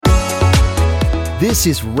This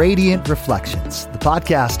is Radiant Reflections, the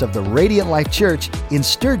podcast of the Radiant Life Church in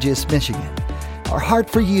Sturgis, Michigan. Our heart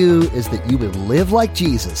for you is that you would live like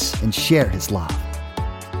Jesus and share his love.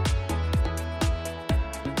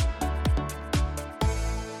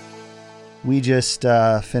 We just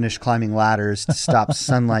finished climbing ladders to stop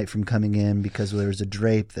sunlight from coming in because there was a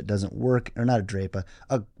drape that doesn't work, or not a drape,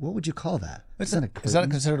 what would you call that? Is that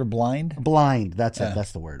considered a blind? A blind, that's it,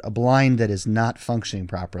 that's the word. A blind that is not functioning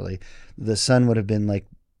properly. The sun would have been like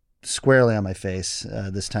squarely on my face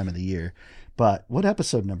this time of the year. But what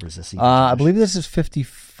episode number is this? I believe this is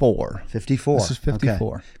 54. 54. This is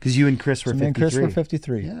 54. Because you and Chris were 53. Me and Chris were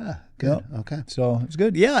 53. Yeah, good. Yep. Okay. So it's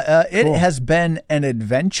good. Yeah, it has been an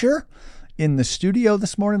adventure in the studio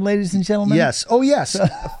this morning, ladies and gentlemen. Yes. Oh, yes.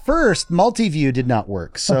 First, multi-view did not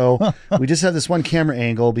work. So we just have this one camera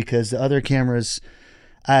angle because the other cameras,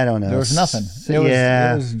 I don't know. There was nothing. It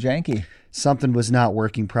was janky. Something was not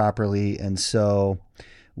working properly. And so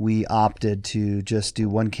we opted to just do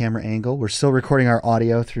one camera angle. We're still recording our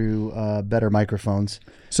audio through better microphones.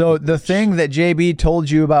 So the thing that JB told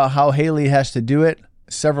you about how Haley has to do it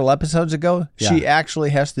several episodes ago, she actually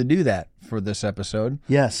has to do that for this episode.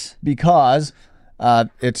 Yes. Because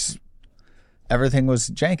everything was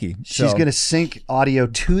janky. She's going to sync audio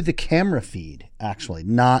to the camera feed, actually,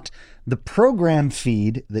 not the program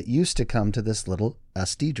feed that used to come to this little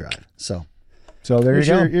SD drive. So there you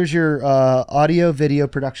go. Here's your audio video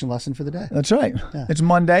production lesson for the day. That's right. Yeah. It's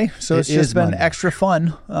Monday, so it's just been extra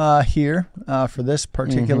fun here for this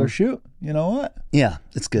particular shoot. You know what? Yeah,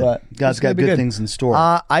 it's good. But God's got good things in store.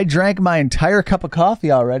 I drank my entire cup of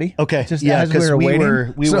coffee already. Okay. Just as we were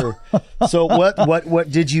waiting. So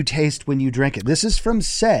what did you taste when you drank it? This is from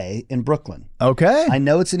Say in Brooklyn. Okay. I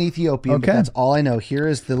know it's in Ethiopian, but that's all I know. Here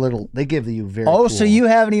is the little, they give you very cool. So you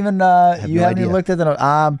haven't even looked at the,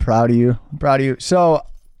 I'm proud of you. So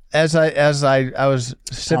as I was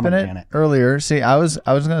sipping it earlier, see, I was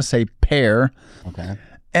going to say pear. Okay.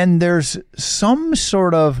 And there's some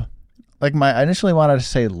sort of, like I initially wanted to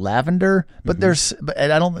say lavender, but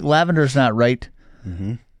lavender's not right.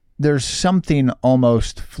 Mm-hmm. There's something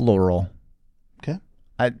almost floral. Okay.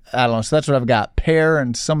 I don't know. So that's what I've got. Pear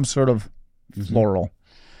and some sort of floral.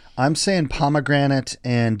 I'm saying pomegranate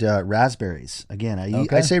and raspberries. Again,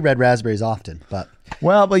 I say red raspberries often, but.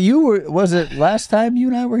 Well, but was it last time you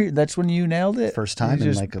and I were here? That's when you nailed it? First time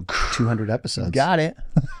in like 200 episodes. Got it.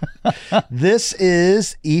 This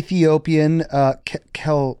is Ethiopian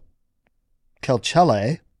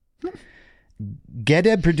Kelchele.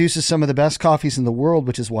 Gedeb produces some of the best coffees in the world,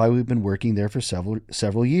 which is why we've been working there for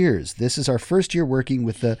several years. This is our first year working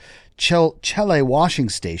with the Chele washing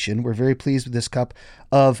station. We're very pleased with this cup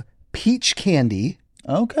of peach candy.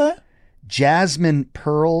 Okay. Jasmine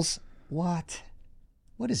pearls. What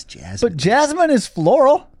is jasmine? But jasmine is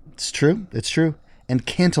floral. It's true. And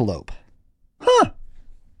cantaloupe. Huh.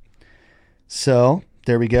 So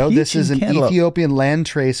there we go. This is an Ethiopian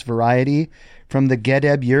Landtrace variety from the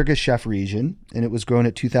Gedeb Yirgacheffe region, and it was grown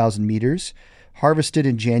at 2,000 meters, harvested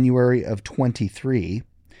in January of 23.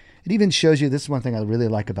 It even shows you, this is one thing I really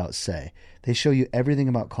like about Say, they show you everything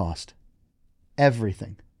about cost.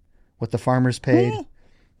 Everything. What the farmers paid,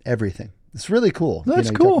 everything. It's really cool. That's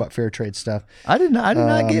you cool. Talk about fair trade stuff. I did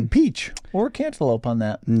not get peach or cantaloupe on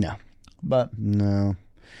that. No. No.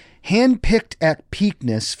 Hand-picked at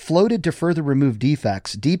peakness, floated to further remove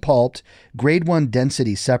defects, depulped, grade 1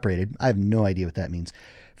 density separated. I have no idea what that means.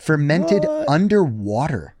 Fermented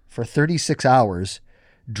underwater for 36 hours,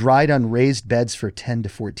 dried on raised beds for 10 to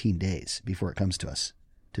 14 days before it comes to us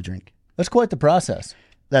to drink. That's quite the process.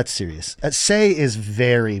 That's serious. Say is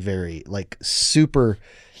very, very, super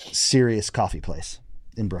serious coffee place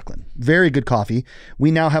in Brooklyn. Very good coffee.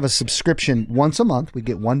 We now have a subscription once a month. We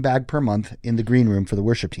get one bag per month in the green room for the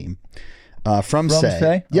worship team from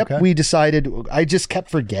Say. Yep. Okay. We decided, I just kept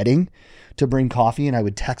forgetting to bring coffee, and I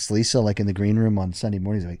would text Lisa in the green room on Sunday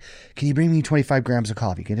mornings, like, can you bring me 25 grams of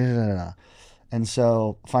coffee? And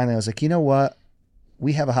so finally I was like, you know what?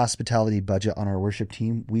 We have a hospitality budget on our worship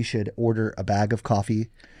team. We should order a bag of coffee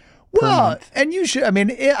per month. And you should,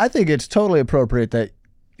 I think it's totally appropriate that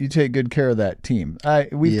you take good care of that team.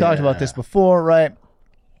 We've talked about this before, right?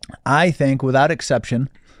 I think, without exception,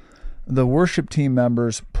 the worship team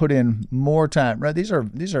members put in more time, right? These are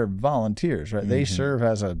volunteers, right? Mm-hmm. They serve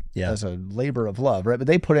as a labor of love, right? But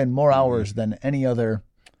they put in more hours than any other,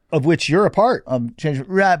 of which you're a part.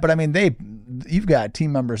 Right, but you've got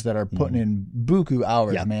team members that are putting in buku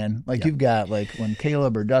hours, man. You've got when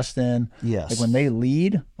Caleb or Dustin, when they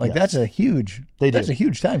lead, that's a huge, that's a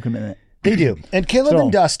huge time commitment. They do. And Caleb So-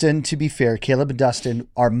 and Dustin, to be fair, Caleb and Dustin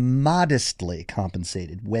are modestly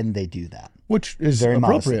compensated when they do that. Which is Very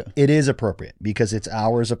appropriate. modestly. It is appropriate because it's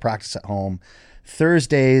hours of practice at home.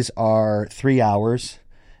 Thursdays are 3 hours,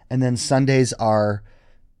 and then Sundays are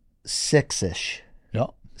 6-ish. Yeah.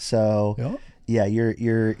 So Yeah. yeah,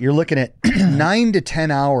 you're looking at 9 to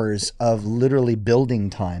 10 hours of literally building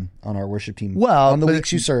time on our worship team. Well, on the but-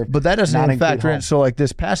 weeks you serve, But that doesn't not even include factor in. home. So, like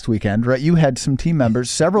this past weekend, right? You had some team members,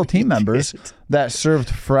 several team members that served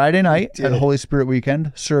Friday night at Holy Spirit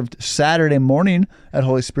Weekend, served Saturday morning at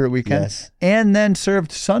Holy Spirit Weekend, Yes. and then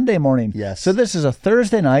served Sunday morning. Yes. So this is a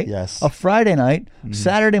Thursday night, Yes. a Friday night,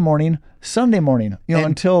 Saturday morning, Sunday morning. You know, And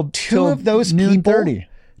until two till of those noon people, 30.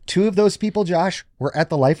 two of those people, Josh, were at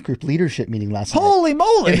the life group leadership meeting last night. Holy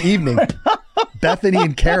moly! In the evening. Bethany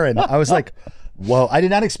and Karen. I was like, whoa. I did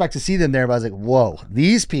not expect to see them there, but I was like, whoa,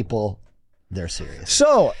 these people, they're serious.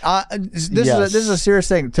 So this Yes. is a serious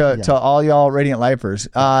thing to all y'all Radiant Lifers.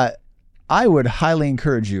 I would highly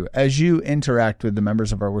encourage you as you interact with the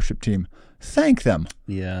members of our worship team, thank them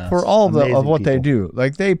Yeah. for all of what they do.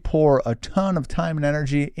 Like they pour a ton of time and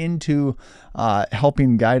energy into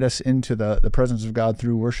helping guide us into the presence of God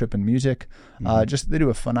through worship and music. Just they do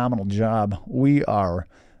a phenomenal job. We are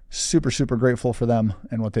super, super grateful for them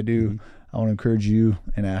and what they do. I want to encourage you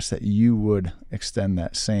and ask that you would extend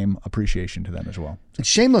that same appreciation to them as well.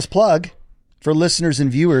 Shameless plug for listeners and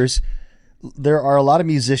viewers. There are a lot of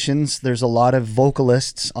musicians. There's a lot of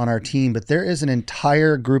vocalists on our team, but there is an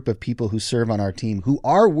entire group of people who serve on our team who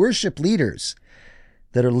are worship leaders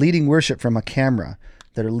that are leading worship from a camera,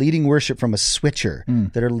 that are leading worship from a switcher,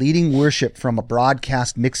 that are leading worship from a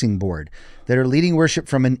broadcast mixing board, that are leading worship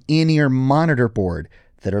from an in-ear monitor board,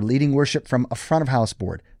 that are leading worship from a front of house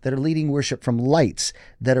board, that are leading worship from lights,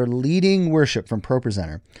 that are leading worship from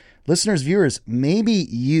ProPresenter. Listeners, viewers, maybe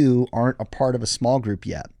you aren't a part of a small group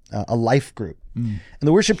yet, a life group. And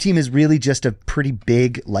the worship team is really just a pretty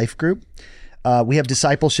big life group. We have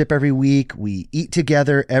discipleship every week. We eat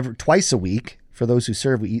together twice a week. For those who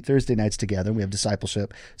serve, we eat Thursday nights together. We have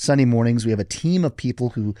discipleship. Sunday mornings, we have a team of people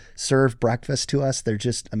who serve breakfast to us. They're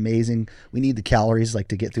just amazing. We need the calories to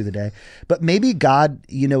get through the day. But maybe God,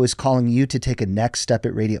 is calling you to take a next step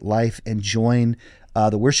at Radiant Life and join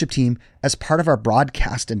the worship team as part of our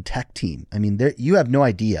broadcast and tech team. I mean, you have no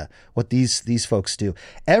idea what these folks do.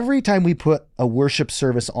 Every time we put a worship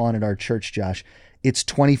service on at our church, Josh, it's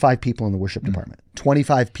 25 people in the worship department,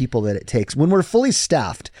 25 people that it takes. When we're fully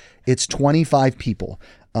staffed, it's 25 people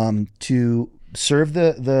to serve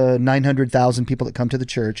the 900,000 people that come to the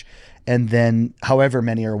church, and then however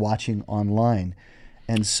many are watching online.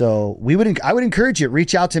 And so I would encourage you,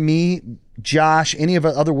 reach out to me, Josh, any of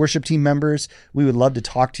our other worship team members. We would love to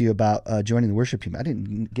talk to you about joining the worship team. I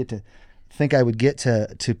didn't get to think I would get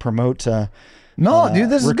to promote. No, dude,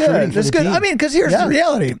 this is recruiting good. for This is the good. team. I mean, because here's the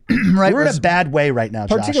reality, right? We're in a bad way right now,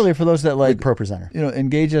 Josh. Particularly for those that with ProPresenter.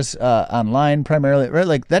 engage us online primarily, right?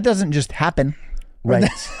 Like that doesn't just happen. Right.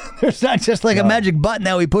 There's not just like a magic button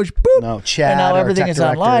that we push, boop, No, Chad, and now our everything tech is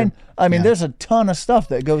director. online. I mean, Yeah. there's a ton of stuff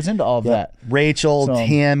that goes into all of that. Rachel, So-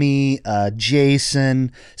 Tammy,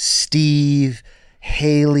 Jason, Steve,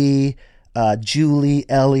 Haley, Julie,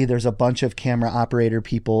 Ellie. There's a bunch of camera operator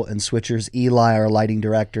people and switchers. Eli, our lighting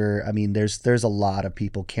director. I mean, there's a lot of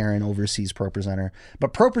people. Karen oversees ProPresenter,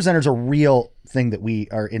 but ProPresenter is a real thing that we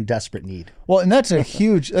are in desperate need. Well, and that's a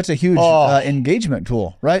huge engagement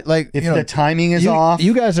tool, right? Like If the timing is off,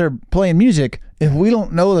 you guys are playing music. If we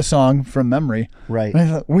don't know the song from memory, Right.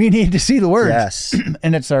 we need to see the words. Yes.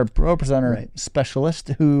 And it's our ProPresenter specialist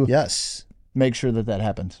who yes, makes sure that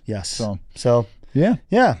happens. yes. So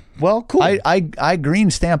Yeah. Well, cool. I green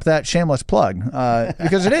stamp that shameless plug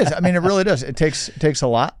because it is. I mean, it really does. It takes a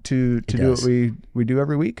lot to do does. what we do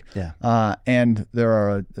every week. Yeah. And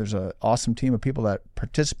there's an awesome team of people that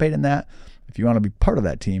participate in that. If you want to be part of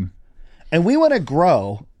that team, And we want to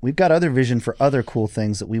grow. We've got other vision for other cool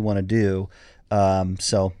things that we want to do.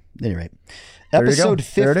 So, at any rate, There you go. episode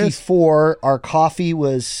There it is. 54. Our coffee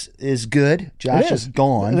is good. Josh It is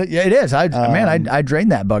gone. Yeah, it is. I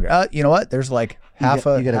drained that bugger. You know what? There's like half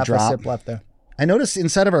you got a a drop. sip left there. I noticed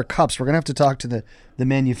inside of our cups, we're gonna have to talk to the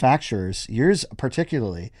manufacturers. Yours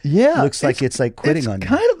particularly, Yeah, looks like it's like quitting on you.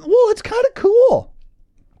 It's kind of cool.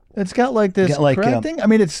 It's got like this Got like, crack thing. I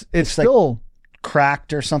mean, it's like still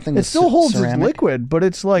Cracked or something. it still holds its ceramic. liquid, but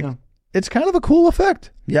it's like it's kind of a cool effect.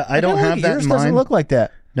 Yeah, I don't feel have like that yours in doesn't mine. look like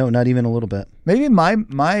that. No, not even a little bit. Maybe my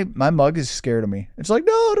mug is scared of me. It's like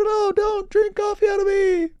no, don't drink coffee out of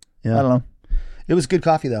me. Yeah. I don't know. It was good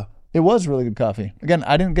coffee though. It was really good coffee. Again,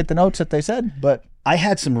 I didn't get the notes that they said, but I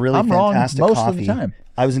had some really I'm wrong fantastic most of coffee. the time.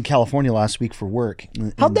 I was in California last week for work.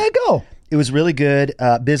 how'd that go? It was really good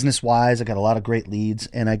business wise. I got a lot of great leads,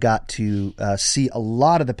 and I got to see a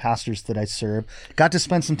lot of the pastors that I serve. Got to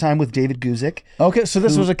spend some time with David Guzik. Okay, so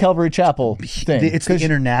this was a Calvary Chapel thing. It's the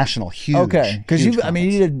international, huge. Okay, because huge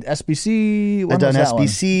you did SBC. When I've done was that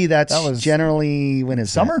SBC. one? That's That was generally when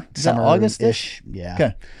is summer? That? Is that August-ish? Yeah.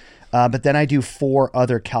 Okay. But then I do 4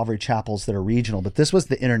 other Calvary chapels that are regional. But this was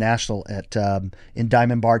the international at in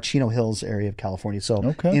Diamond Bar, Chino Hills area of California.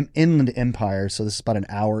 So in Inland Empire. So this is about an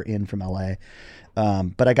hour in from LA.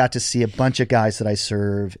 But I got to see a bunch of guys that I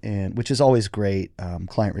serve, and which is always great,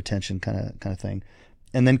 client retention kind of thing,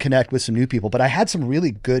 and then connect with some new people. But I had some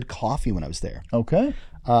really good coffee when I was there. Okay.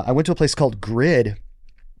 I went to a place called Grid.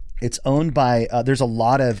 It's owned by there's a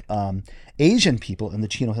lot of Asian people in the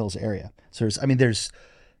Chino Hills area. So there's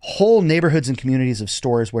whole neighborhoods and communities of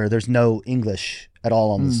stores where there's no English at all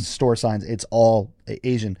on the store signs. It's all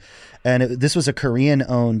Asian. And this was a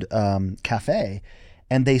Korean-owned cafe,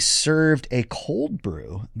 and they served a cold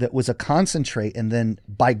brew that was a concentrate and then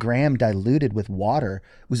by gram diluted with water.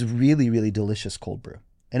 It was really, really delicious cold brew.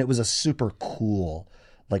 And it was a super cool,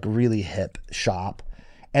 like really hip shop.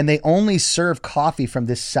 And they only serve coffee from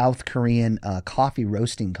this South Korean coffee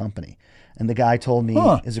roasting company. And the guy told me,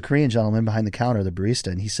 as a Korean gentleman behind the counter, the barista,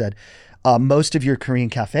 and he said, most of your Korean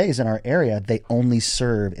cafes in our area, they only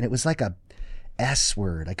serve, and it was like a S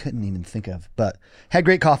word I couldn't even think of, but had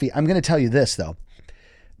great coffee. I'm going to tell you this, though.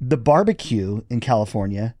 The barbecue in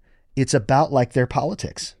California, it's about like their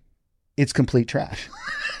politics. It's complete trash.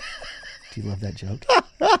 Do you love that joke?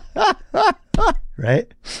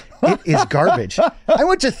 Right? It is garbage. I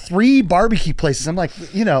went to 3 barbecue places. I'm like,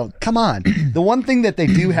 come on. The one thing that they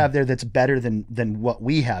do have there that's better than what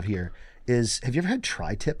we have here is, have you ever had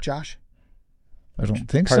tri-tip, Josh? I don't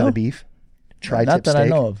think Part so. of the beef? Tri-tip Not that steak? I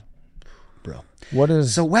know of. Bro. What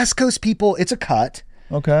is... So West Coast people, it's a cut.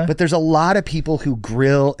 Okay. But there's a lot of people who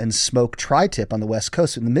grill and smoke tri-tip on the West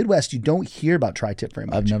Coast. In the Midwest, you don't hear about tri-tip very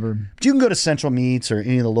much. I've never... But you can go to Central Meats or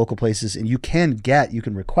any of the local places, and you can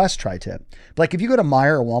request tri-tip. But like if you go to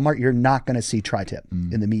Meijer or Walmart, you're not going to see tri-tip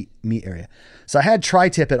in the meat area. So I had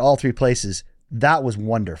tri-tip at all 3 places. That was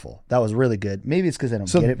wonderful. That was really good. Maybe it's because I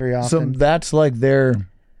don't get it very often. So that's like their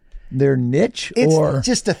niche? It's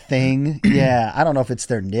just a thing. Yeah. I don't know if it's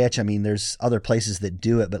their niche. I mean, there's other places that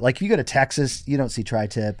do it. But like if you go to Texas, you don't see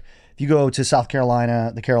tri-tip. If you go to South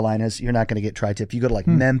Carolina, the Carolinas, you're not going to get tri-tip. If you go to like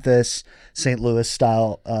Memphis, St. Louis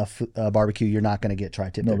style barbecue, you're not going to get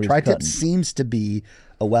tri-tip. Tri-tip seems to be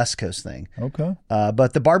a West Coast thing. Okay.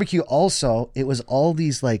 But the barbecue also, it was all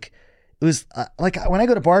these like, it was like when I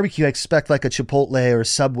go to barbecue, I expect like a Chipotle or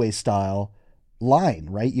Subway style line,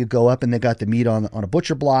 right? You go up and they got the meat on a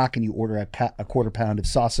butcher block, and you order a quarter pound of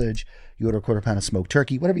sausage, you order a quarter pound of smoked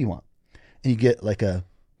turkey, whatever you want. And you get like a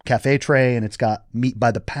cafe tray, and it's got meat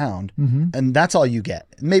by the pound, and that's all you get.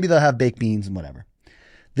 Maybe they'll have baked beans and whatever.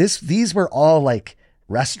 These were all like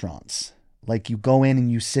restaurants. Like you go in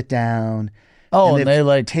and you sit down. Oh, and they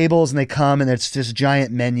like tables, and they come, and it's this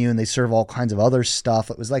giant menu, and they serve all kinds of other stuff.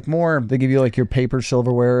 It was like more. They give you like your paper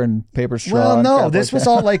silverware and paper straw. Well, no, this was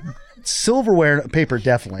all like silverware, paper,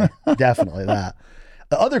 definitely that.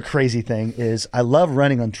 The other crazy thing is I love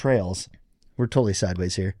running on trails. We're totally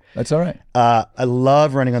sideways here. That's all right. I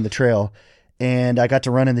love running on the trail, and I got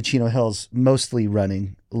to run in the Chino Hills, mostly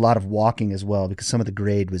running, a lot of walking as well, because some of the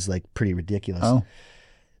grade was like pretty ridiculous. Oh.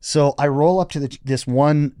 So I roll up to this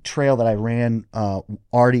one trail that I ran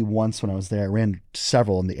already once when I was there. I ran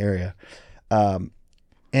several in the area. And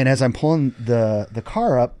as I'm pulling the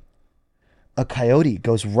car up, a coyote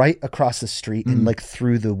goes right across the street and like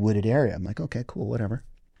through the wooded area. I'm like, okay, cool, whatever.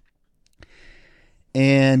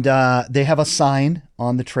 And they have a sign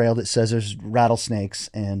on the trail that says there's rattlesnakes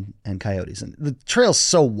and coyotes. And the trail's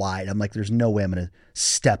so wide, I'm like, there's no way I'm going to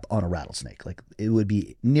step on a rattlesnake. Like, it would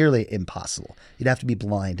be nearly impossible. You'd have to be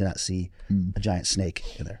blind to not see a giant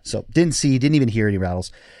snake in there. So didn't even hear any rattles.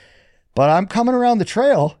 But I'm coming around the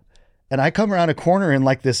trail, and I come around a corner in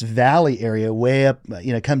like this valley area way up,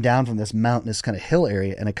 come down from this mountainous kind of hill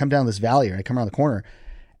area, and I come down this valley area, and I come around the corner,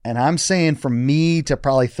 and I'm saying from me to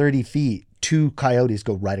probably 30 feet, 2 coyotes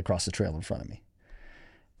go right across the trail in front of me.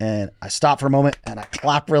 And I stop for a moment, and I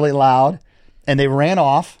clap really loud, and they ran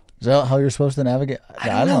off. Is that how you're supposed to navigate? I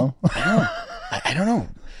don't know. I don't know.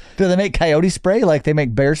 Do they make coyote spray like they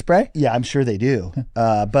make bear spray? Yeah, I'm sure they do.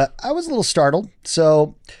 But I was a little startled.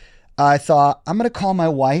 So I thought, I'm going to call my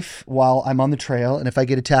wife while I'm on the trail. And if I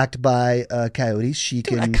get attacked by coyotes, she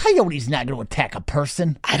can... A coyote's not going to attack a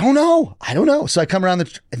person. I don't know. So I come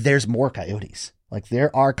around there's more coyotes. Like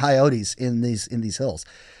there are coyotes in these hills.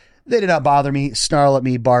 They did not bother me, snarl at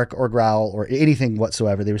me, bark or growl or anything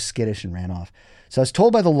whatsoever. They were skittish and ran off. So I was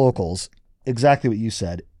told by the locals exactly what you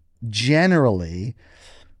said. generally,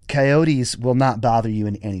 coyotes will not bother you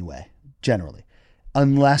in any way, generally,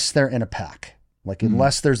 unless they're in a pack. Like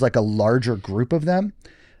unless there's like a larger group of them,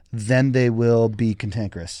 then they will be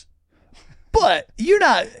cantankerous. But you're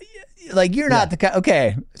not the guy.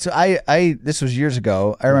 Okay, so I this was years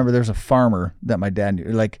ago. I remember there was a farmer that my dad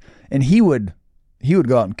knew, and he would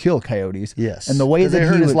go out and kill coyotes. Yes, and the way that they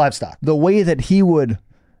hurt his livestock. The way that he would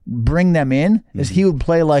bring them in is he would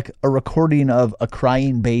play like a recording of a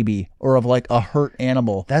crying baby or of like a hurt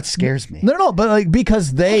animal. That scares me. No, but like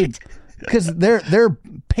because they're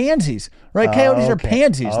pansies, right? Coyotes are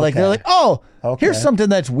pansies. Like they're like, here's something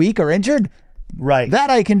that's weak or injured. Right. That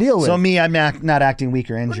I can deal with. So me, I'm not acting weak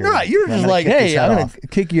or injured. Right. You're just like, hey, I'm going to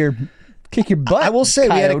kick your butt. I will say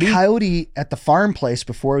coyote. we had a coyote at the farm place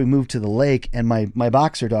before we moved to the lake, and my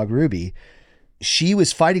boxer dog, Ruby, she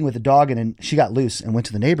was fighting with a dog, and she got loose and went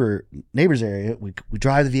to the neighbor's area. We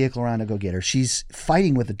drive the vehicle around to go get her. She's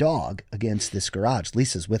fighting with a dog against this garage.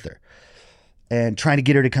 Lisa's with her and trying to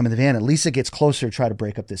get her to come in the van. And Lisa gets closer to try to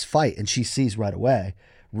break up this fight, and she sees right away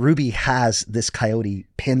Ruby has this coyote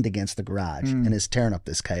pinned against the garage and is tearing up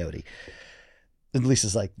this coyote. And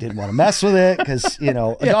Lisa's like, didn't want to mess with it because, a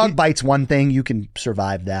dog bites one thing, you can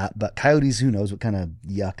survive that. But coyotes, who knows what kind of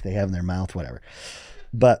yuck they have in their mouth, whatever.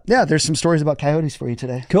 But yeah, there's some stories about coyotes for you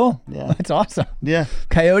today. Cool. Yeah. That's awesome. Yeah.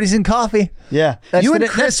 Coyotes and coffee. Yeah. That's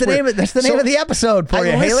the name of the episode for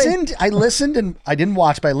you, Haley. I listened and I didn't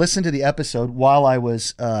watch, but I listened to the episode while I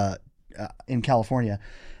was in California.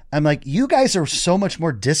 I'm like, you guys are so much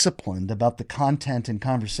more disciplined about the content and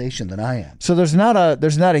conversation than I am. So there's not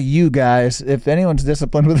a you guys. If anyone's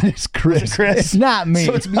disciplined with it, it's Chris. It's not me.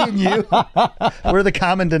 So it's me and you. We're the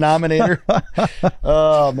common denominator.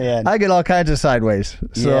 Oh man, I get all kinds of sideways.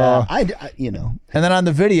 So yeah, And then on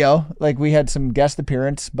the video, like we had some guest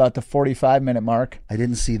appearance about the 45-minute mark. I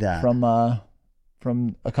didn't see that from a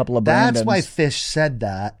couple of. That's Brandons. why Fish said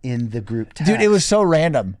that in the group text. Dude, it was so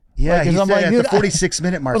random. Yeah, I'm like, at the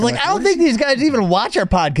 46-minute mark. I was like, I don't think these guys even watch our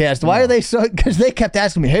podcast. Why are they so? Because they kept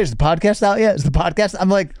asking me, "Hey, is the podcast out yet? Is the podcast?" I'm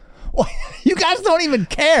like, well, you guys don't even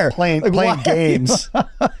care. Playing games,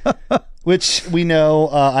 which we know.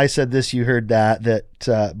 I said this. You heard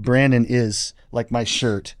that Brandon is like my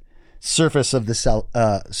shirt, surface of the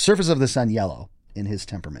sun yellow in his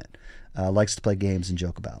temperament. Likes to play games and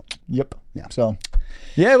joke about. Yep. Yeah. So,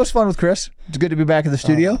 yeah, it was fun with Chris. It's good to be back in the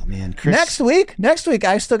studio. Oh, man, Chris. Next week,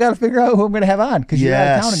 I still got to figure out who I'm going to have on because you're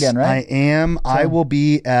out of town again, right? I am. So, I will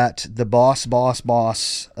be at the Boss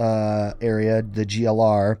area, the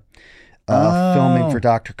GLR, filming for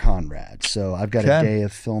Dr. Conrad. So I've got a day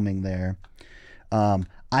of filming there. I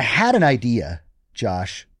had an idea,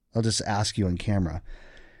 Josh. I'll just ask you on camera.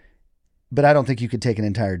 But I don't think you could take an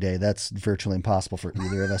entire day. That's virtually impossible for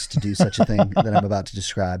either of us to do such a thing that I'm about to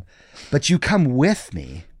describe. But you come with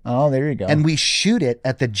me. Oh, there you go. And we shoot it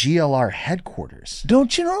at the GLR headquarters.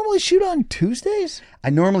 Don't you normally shoot on Tuesdays? I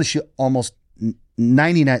normally shoot almost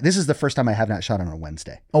 99. This is the first time I have not shot on a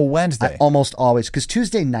Wednesday. Oh, Wednesday. I almost always, because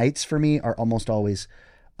Tuesday nights for me are almost always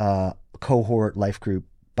cohort, life group,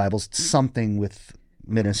 Bibles, something with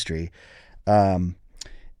ministry.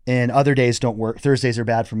 And other days don't work. Thursdays are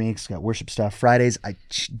bad for me because I've got worship stuff. Fridays, I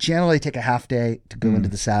generally take a half day to go into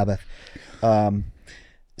the Sabbath.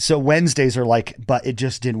 So Wednesdays are but it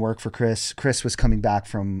just didn't work for Chris. Chris was coming back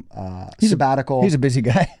from sabbatical. He's a busy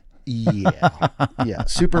guy. Yeah.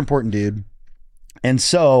 Super important dude. And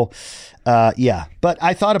so, but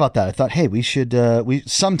I thought about that. I thought, hey, we should,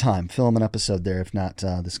 sometime film an episode there, if not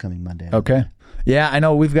this coming Monday. Okay. Yeah, I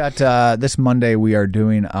know we've got, this Monday, we are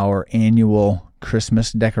doing our annual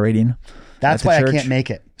Christmas decorating. That's why I can't make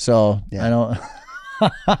it. So yeah. I know.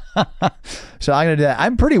 So I'm gonna do that.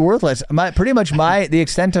 I'm pretty worthless. The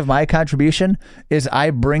extent of my contribution is I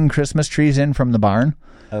bring Christmas trees in from the barn.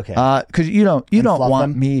 Okay. Because you don't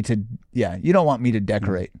want me to. Yeah, you don't want me to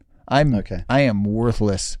decorate. I am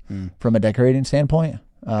worthless from a decorating standpoint.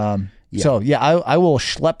 So yeah, I will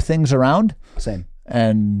schlep things around. Same.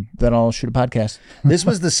 And then I'll shoot a podcast. This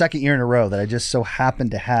was the second year in a row that I just so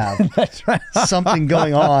happened to have That's right. something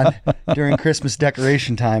going on during Christmas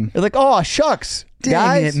decoration time. You're like, oh, shucks. Dang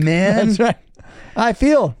guys. it, man. That's right. I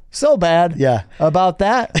feel so bad about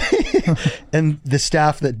that. And the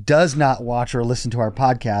staff that does not watch or listen to our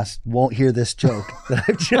podcast won't hear this joke that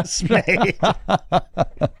I've just made.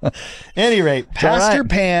 At any rate, Pastor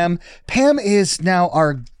Pam. Pam is now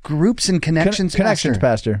our groups and connections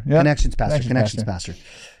pastor. Yep. Connections pastor.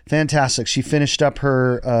 Fantastic. She finished up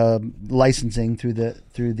her licensing through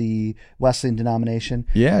the Wesleyan denomination.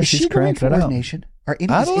 Yeah, is she's she going cranked for it out. ordination? Is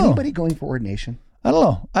anybody going for ordination? I don't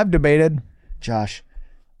know. I've debated. Josh,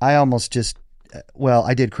 I almost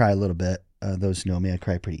I did cry a little bit those know me, I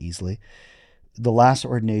cry pretty easily. The last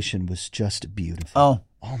ordination was just beautiful.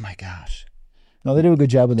 Oh my gosh. No, they do a good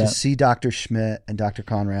job with To that. see Dr. Schmidt and Dr.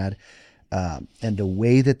 Conrad, and the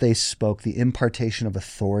way that they spoke, the impartation of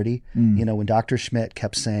authority. You know, when Dr. Schmidt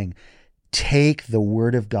kept saying, take the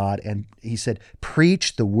word of God, and he said,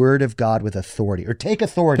 preach the word of God with authority, or take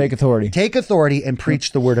authority. Take authority and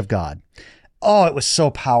preach the word of God. Oh, it was so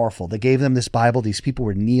powerful. They gave them this Bible. These people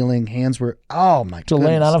were kneeling. Hands were, oh my It's a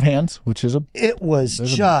laying on of hands, which is it was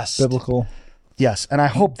just biblical. Yes, and I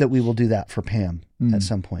hope that we will do that for Pam at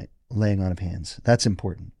some point, laying on of hands. That's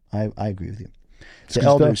important. I agree with you. The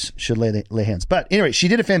elders should lay hands. But anyway, she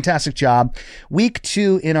did a fantastic job. Week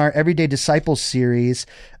 2 in our Everyday Disciples series,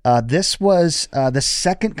 this was the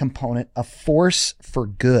second component of Force for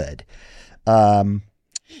Good.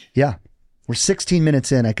 Yeah. We're 16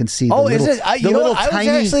 minutes in. I can see the is it? I was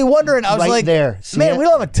actually wondering. I was like, there. See man, it? we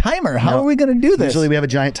don't have a timer. How are we going to do this? Usually we have a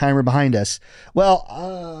giant timer behind us.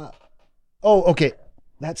 Well, okay.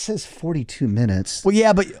 That says 42 minutes. Well,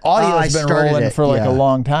 yeah, but audio's been rolling for like a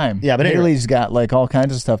long time. Yeah, but Haley's got like all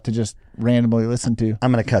kinds of stuff to just randomly listen to.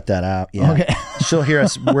 I'm going to cut that out. Yeah. Okay. She'll hear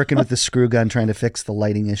us working with the screw gun trying to fix the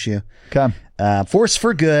lighting issue. Okay. Force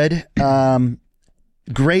for Good.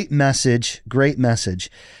 Great message. Great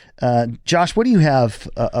message. Josh, what do you have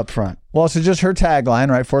up front? Well, so just her tagline,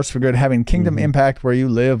 right? Force for Good, having kingdom impact where you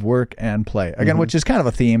live, work, and play. Again, which is kind of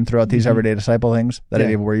a theme throughout these everyday disciple things. That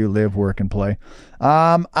idea of where you live, work, and play.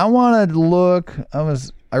 I wanted to look.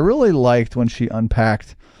 I really liked when she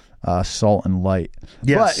unpacked salt and light.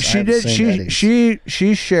 Yes, but she did.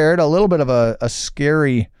 She shared a little bit of a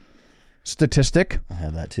scary statistic. I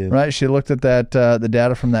have that too. Right? She looked at that the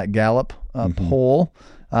data from that Gallup poll.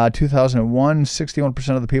 2001,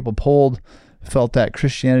 61% of the people polled felt that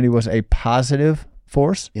Christianity was a positive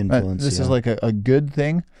force. Influence. This is like a good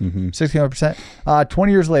thing. 61%.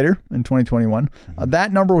 20 years later, in 2021,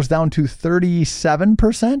 that number was down to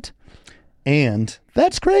 37%. And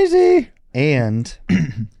that's crazy. And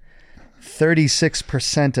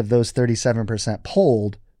 36% of those 37%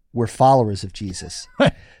 polled were followers of Jesus.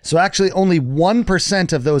 So actually only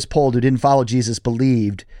 1% of those polled who didn't follow Jesus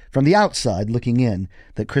believed from the outside looking in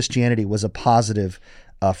that Christianity was a positive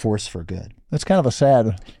force for good. That's kind of a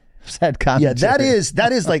sad commentary. Yeah,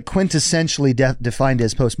 that is like quintessentially defined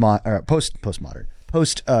as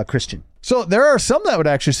post-Christian. So there are some that would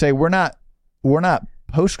actually say we're not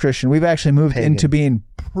post-Christian. We've actually moved Pagan. into being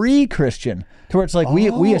pre-Christian, to where it's like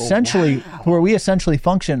we essentially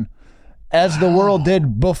function as the world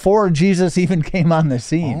did before Jesus even came on the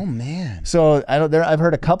scene. Oh man! So I've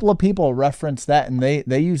heard a couple of people reference that, and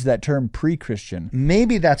they use that term pre-Christian.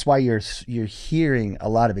 Maybe that's why you're hearing a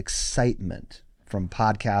lot of excitement from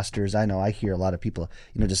podcasters. I know I hear a lot of people,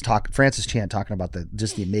 just talk. Francis Chan talking about the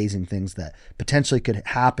amazing things that potentially could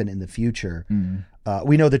happen in the future.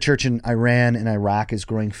 We know the church in Iran and Iraq is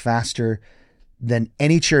growing faster than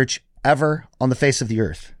any church ever on the face of the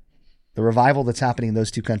earth. The revival that's happening in those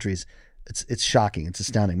two countries. It's shocking. It's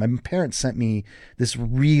astounding. My parents sent me this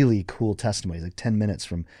really cool testimony, like 10 minutes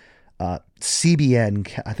from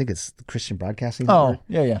CBN. I think it's the Christian Broadcasting Network.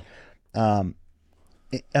 Yeah. And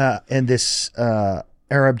this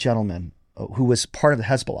Arab gentleman who was part of the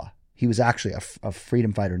Hezbollah. He was actually a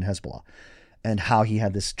freedom fighter in Hezbollah, and how he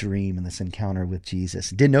had this dream and this encounter with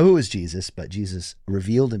Jesus. Didn't know who was Jesus, but Jesus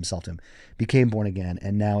revealed himself to him, became born again,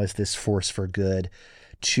 and now is this force for good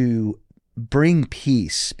to bring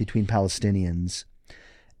peace between Palestinians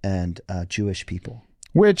and Jewish people.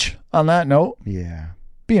 Which, on that note,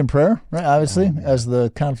 be in prayer, right? Obviously, as the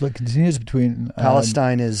conflict continues between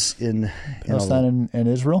Palestine is in Palestine and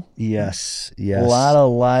Israel. Yes. A lot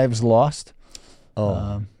of lives lost.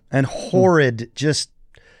 And horrid, just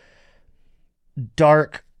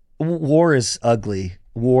dark. War is ugly.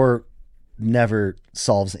 War never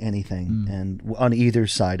solves anything, and on either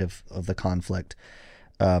side of the conflict.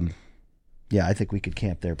 I think we could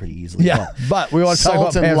camp there pretty easily. Yeah, but we want to talk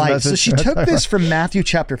about salt and light. So she took this from from Matthew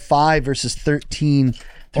chapter 5, verses 13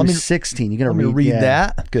 through 16. You're going to read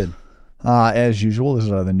that? Good. As usual, this is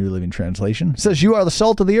the New Living Translation. It says, "You are the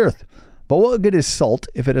salt of the earth. But what good is salt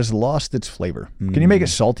if it has lost its flavor? Can you make it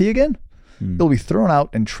salty again? It'll be thrown out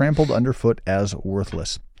and trampled underfoot as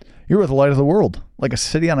worthless. You are the light of the world, like a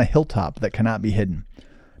city on a hilltop that cannot be hidden.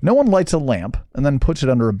 No one lights a lamp and then puts it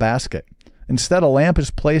under a basket. Instead, a lamp is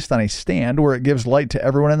placed on a stand where it gives light to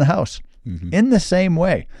everyone in the house. In the same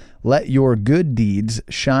way, let your good deeds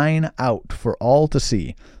shine out for all to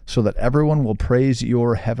see, so that everyone will praise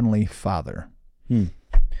your heavenly Father."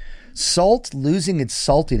 Salt losing its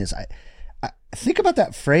saltiness. I think about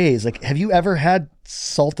that phrase. Like, have you ever had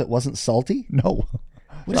salt that wasn't salty? No.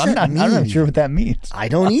 What does I'm that not mean? sure what that means. I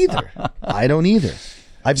don't either.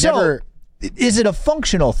 I've never. Is it a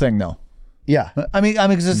functional thing though? Yeah. I mean,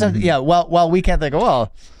 because it's yeah. Well, we can't think.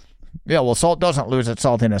 Well, yeah. Well, salt doesn't lose its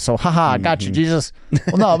saltiness. So, haha, got you, Jesus.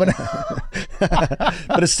 Well, no, but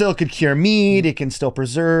But it still could cure meat. It can still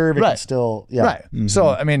preserve. It can still. Yeah. right. So,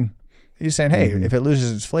 I mean, you're saying, hey, if it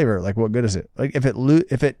loses its flavor, like, what good is it? Like, if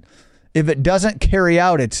it doesn't carry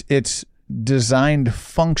out its designed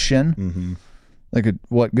function, like,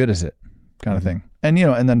 what good is it? Kind of thing. And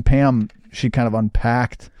and then Pam, she kind of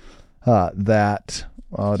unpacked that.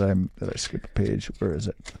 Oh, did I skip a page? Where is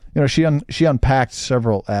it? She unpacked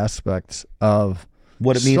several aspects of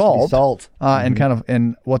what it means to be salt, and kind of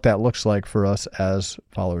and what that looks like for us as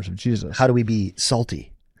followers of Jesus. How do we be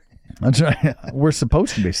salty? That's right. We're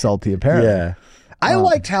supposed to be salty, apparently. Yeah. I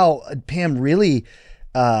liked how Pam really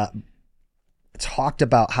talked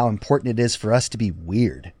about how important it is for us to be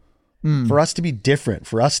weird, for us to be different,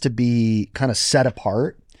 for us to be kind of set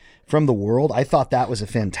apart from the world. I thought that was a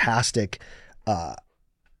fantastic,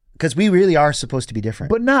 because we really are supposed to be different.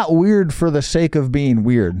 But not weird for the sake of being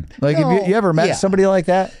weird. Like, No, have you ever met somebody like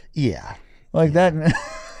that? Yeah. Like that?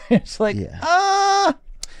 It's like,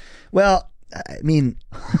 Well, I mean,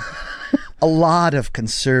 a lot of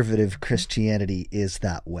conservative Christianity is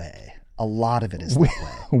that way. A lot of it is that way.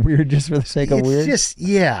 Weird just for the sake of It's weird? just,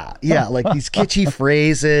 like these kitschy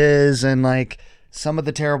phrases and like some of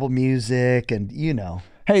the terrible music and,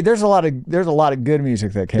 Hey, there's a lot of good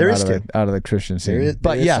music that came out of the Christian scene.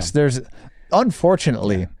 But yes, there's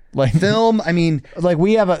unfortunately like film. I mean, like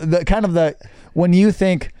we have when you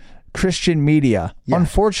think Christian media,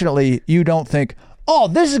 unfortunately, you don't think, oh,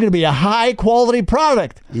 this is going to be a high quality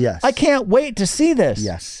product. Yes, I can't wait to see this.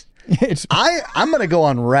 Yes, I'm going to go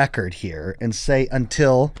on record here and say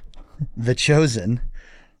until The Chosen,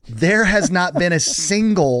 there has not been a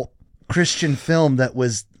single Christian film that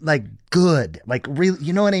was like good, like really,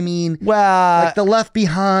 you know what I mean? Well, like The Left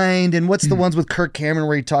Behind, and what's the ones with Kirk Cameron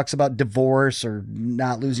where he talks about divorce or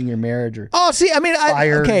not losing your marriage or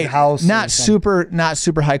House, not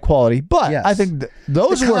super high quality, but I think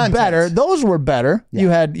those were better. Those were better.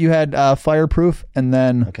 Yeah. You had Fireproof and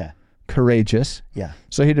then Courageous. Yeah.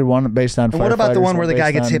 So he did one based on. And what about the one where the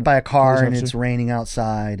guy gets hit by a car and it's raining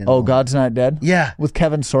outside? And God's Not Dead. Yeah, with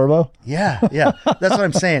Kevin Sorbo. Yeah. That's what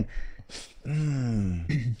I'm saying.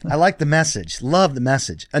 I like the message. Love the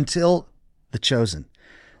message. Until The Chosen.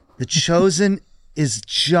 The Chosen is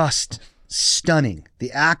just stunning.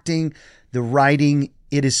 The acting, the writing,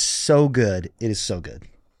 it is so good. It is so good.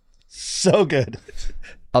 So good.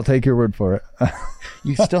 I'll take your word for it.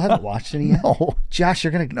 You still haven't watched it yet? No. Josh, you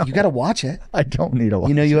got to watch it. I don't need to watch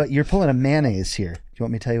it. You're pulling a mayonnaise here. Do you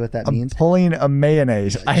want me to tell you what that means? I'm pulling a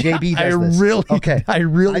mayonnaise. JB does this. I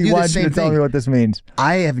really want you to tell me what this means.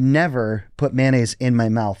 I have never put mayonnaise in my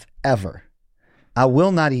mouth, ever. I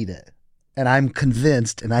will not eat it. And I'm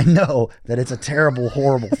convinced, and I know that it's a terrible,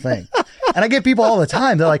 horrible thing. And I get people all the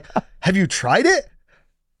time. They're like, have you tried it?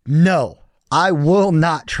 No, I will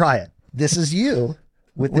not try it. This is you.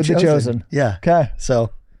 With the Chosen. Yeah. Okay.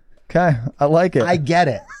 So. Okay. I like it. I get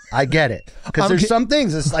it. Because there's some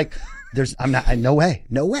things. It's like, no way.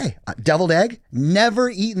 Deviled egg. Never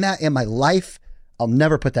eaten that in my life. I'll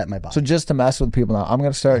never put that in my body. So just to mess with people now, I'm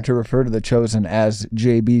going to start to refer to The Chosen as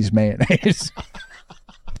JB's mayonnaise.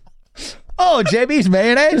 Oh, JB's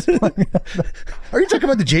mayonnaise? Are you talking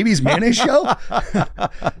about the JB's mayonnaise show?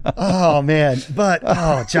 Oh, man. But,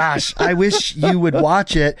 Josh, I wish you would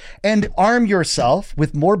watch it and arm yourself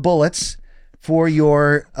with more bullets for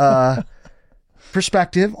your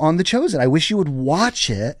perspective on The Chosen. I wish you would watch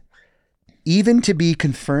it even to be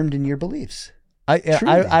confirmed in your beliefs.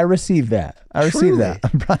 I received that. I received that.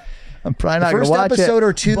 I'm probably not going to watch it. The first episode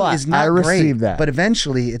or two is not great, that. But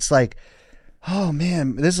eventually it's like, oh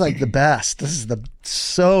man, this is like the best. This is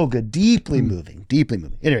so good. Deeply moving.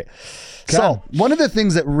 Anyway, so one of the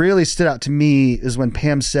things that really stood out to me is when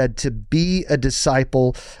Pam said to be a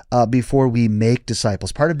disciple before we make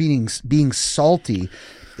disciples. Part of being salty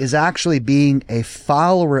is actually being a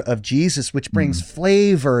follower of Jesus, which brings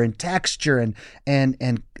flavor and texture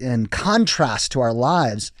and contrast to our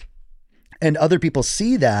lives. And other people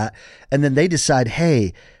see that, and then they decide,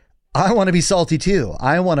 hey, I want to be salty too.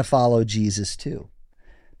 I want to follow Jesus too.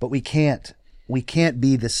 But we can't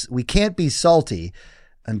be salty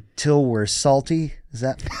until we're salty. Does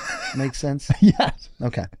that make sense? Yes.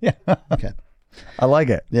 Okay. Yeah. Okay. I like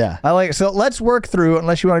it. Yeah. I like it. So let's work through,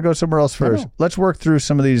 unless you want to go somewhere else first, let's work through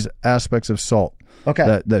some of these aspects of salt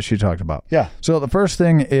that she talked about. Yeah. So the first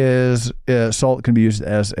thing is salt can be used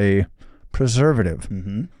as a preservative.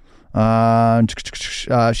 Mm-hmm.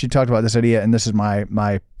 She talked about this idea, and this is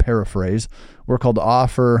my paraphrase. We're called to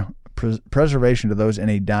offer preservation to those in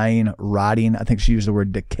a dying, rotting, I think she used the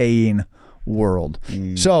word decaying world.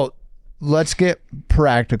 So let's get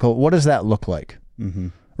practical. What does that look like?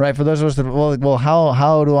 Right? For those of us that, well,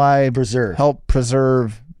 how do I help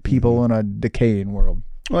preserve people in a decaying world?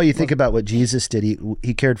 Well, you think about what Jesus did.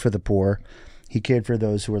 He cared for the poor. He cared for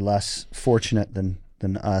those who were less fortunate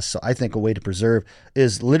than us. So I think a way to preserve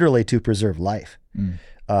is literally to preserve life.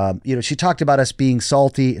 She talked about us being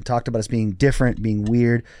salty. It talked about us being different, being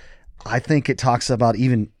weird. I think it talks about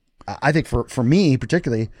I think for me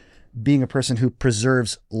particularly, being a person who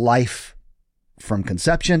preserves life from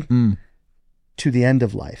conception to the end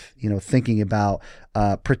of life, thinking about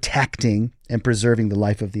protecting and preserving the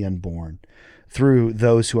life of the unborn through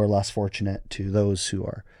those who are less fortunate to those who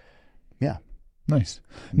are, Nice.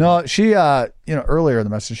 No, she, earlier in the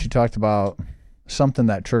message, she talked about something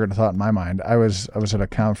that triggered a thought in my mind. I was at a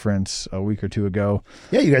conference a week or two ago.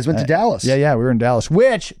 Yeah, you guys went to Dallas. Yeah, we were in Dallas.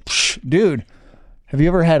 Which, dude, have you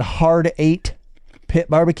ever had Hard 8 Pit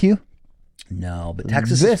Barbecue? No, but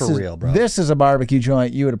Texas is for real, bro. This is a barbecue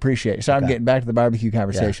joint you would appreciate. So I'm getting back to the barbecue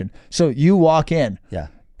conversation. Yeah. So you walk in,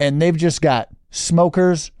 and they've just got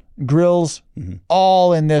smokers, grills,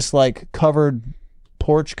 all in this like covered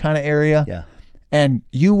porch kind of area. Yeah. And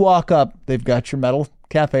you walk up, they've got your metal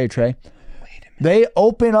cafe tray. Wait a minute. They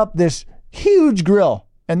open up this huge grill.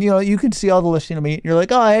 And, you can see all the listing of meat. You're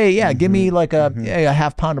like, oh, hey, yeah, give me like a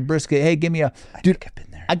half pound of brisket. Hey, give me dude,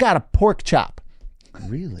 I got a pork chop.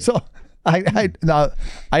 Really? So I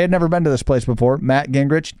had never been to this place before. Matt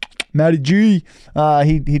Gingrich, Matty G,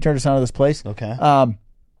 he turned us on to this place. Okay. And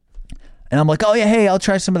I'm like, oh yeah, hey, I'll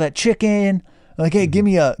try some of that chicken. I'm like, hey, give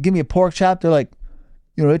me a pork chop. They're like,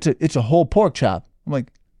 it's a whole pork chop. I'm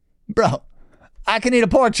like, bro, I can eat a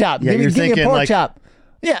pork chop. Yeah, give me a pork chop.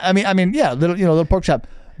 Yeah, I mean, yeah, little pork chop.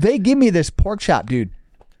 They give me this pork chop, dude.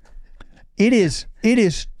 It is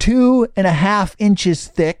 2.5 inches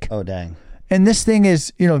thick. Oh dang! And this thing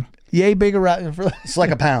is, yay big around. It's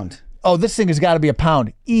like a pound. Oh, this thing has got to be a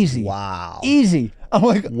pound. Easy. Wow. Easy. I'm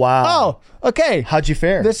like, wow. Oh, okay. How'd you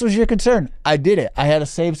fare? This was your concern. I did it. I had to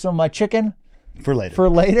save some of my chicken. For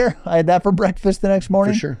later. I had that for breakfast the next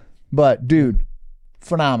morning. For sure. But, dude,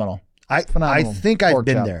 phenomenal. I think I've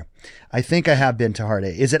been there. I think I have been to Hard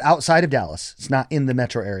 8. Is it outside of Dallas? It's not in the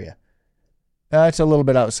metro area. It's a little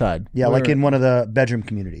bit outside. Yeah, like in one of the bedroom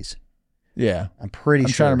communities. Yeah. I'm pretty sure.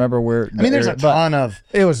 I'm trying to remember where. There's a ton of.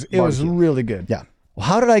 It was really good. Yeah. Well,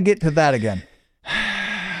 how did I get to that again?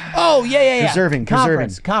 Oh, yeah. Preserving.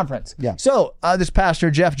 Conference. Yeah. So this pastor,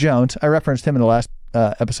 Jeff Jones, I referenced him in the last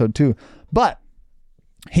episode too, but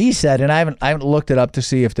he said, and I haven't looked it up to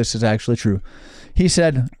see if this is actually true. He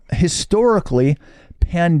said historically,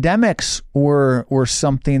 pandemics were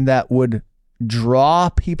something that would draw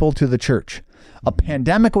people to the church. A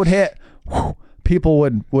pandemic would hit, people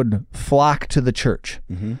would flock to the church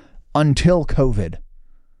until COVID.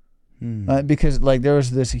 Because there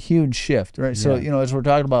was this huge shift, right? So, as we're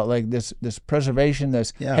talking about this preservation,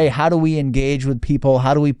 hey, how do we engage with people?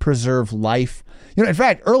 How do we preserve life? In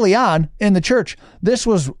fact, early on in the church, this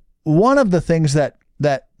was one of the things that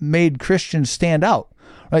made Christians stand out,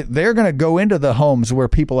 right? They're going to go into the homes where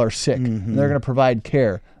people are sick. They're going to provide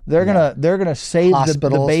care. They're gonna save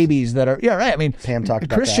the babies that are right. I mean, Pam talked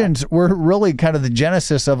about Christians were really kind of the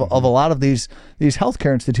genesis of a lot of these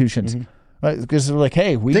healthcare institutions. Right, because they're like,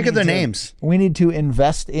 hey, think of their names. We need to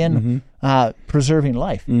invest in preserving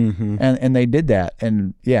life, and they did that,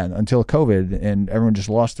 and until COVID, and everyone just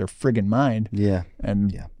lost their friggin' mind.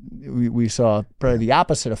 We saw probably the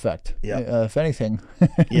opposite effect. If anything,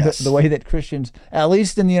 the way that Christians, at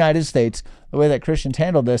least in the United States, the way that Christians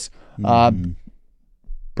handled this,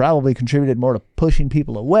 probably contributed more to pushing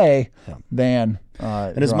people away than.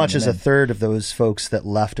 And as much as a third of those folks that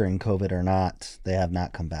left during COVID they have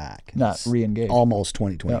not come back. Not re-engaged. Almost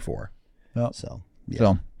 2024. Yep.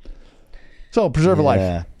 So preserve a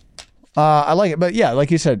life. I like it. But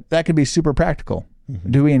like you said, that could be super practical.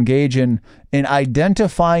 Do we engage in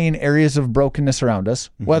identifying areas of brokenness around us,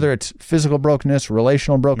 whether it's physical brokenness,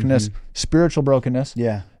 relational brokenness, spiritual brokenness?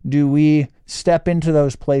 Yeah. Do we step into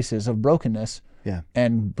those places of brokenness? Yeah,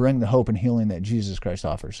 and bring the hope and healing that Jesus Christ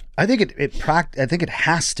offers? I think I think it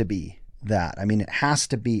has to be that. I mean, it has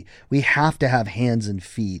to be. We have to have hands and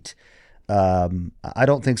feet. I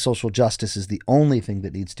don't think social justice is the only thing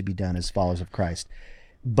that needs to be done as followers of Christ,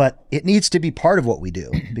 but it needs to be part of what we do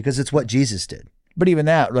because it's what Jesus did. But even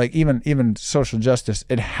that, like even social justice,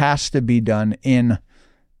 it has to be done in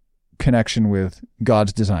connection with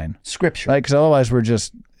God's design, Scripture, right? Because otherwise,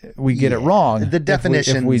 we get it wrong. The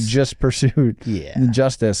definitions, if we just pursued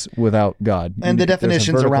justice without God, and the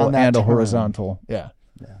definitions around that and a horizontal,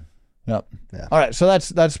 Yep. Yeah. All right. So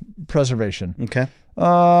that's preservation. Okay.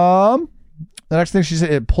 The next thing she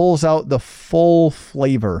said, it pulls out the full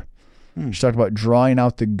flavor. She talked about drawing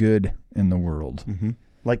out the good in the world.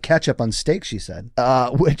 Like ketchup on steak, she said.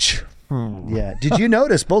 Which, Yeah. Did you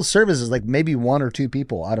notice both services, like maybe 1 or 2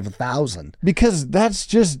 people out of 1,000? because that's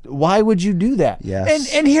just, why would you do that?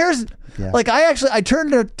 Yes. And here's, Yeah. like, I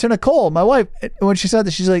turned to Nicole, my wife, when she said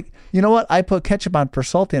that, she's like, you know what? I put ketchup on for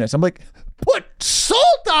saltiness. I'm like, put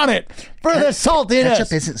salt on it for the saltiness.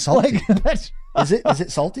 Ketchup isn't salty. Like, that's, Is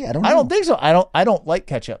it salty? I don't know. I don't think so. I don't like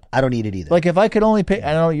ketchup. I don't eat it either. Like, if I could only pick,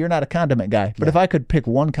 I know you're not a condiment guy, but if I could pick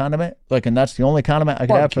one condiment, like, and that's the only condiment I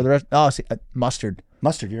could have for the rest, mustard.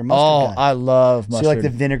 Mustard. You're a mustard guy. I love mustard. So you like the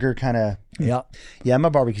vinegar kind of. Yeah. Yeah, I'm a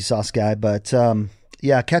barbecue sauce guy, but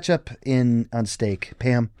yeah, ketchup on steak.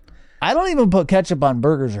 Pam? I don't even put ketchup on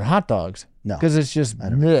burgers or hot dogs. No. Because it's just,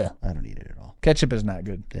 bleh. I don't eat it at all. Ketchup is not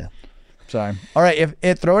good. Yeah. Sorry. All right.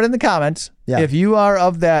 Throw it in the comments. Yeah. If you are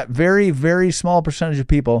of that very, very small percentage of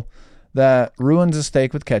people that ruins a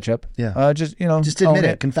steak with ketchup, just admit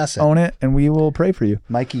it, confess it. Own it, and we will pray for you.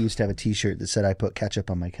 Mikey used to have a T-shirt that said, "I put ketchup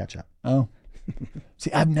on my ketchup." Oh.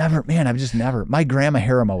 See, I've just never. My grandma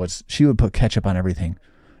Harima she would put ketchup on everything.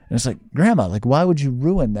 And it's like, Grandma, like, why would you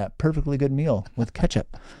ruin that perfectly good meal with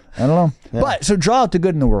ketchup? I don't know. Yeah. But so draw out the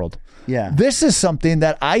good in the world. Yeah. This is something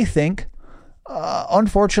that I think,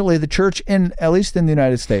 unfortunately, the church, at least in the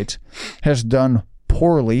United States, has done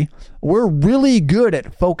poorly. We're really good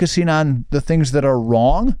at focusing on the things that are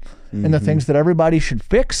wrong and the things that everybody should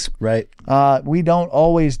fix. Right. We don't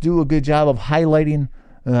always do a good job of highlighting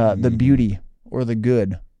the beauty or the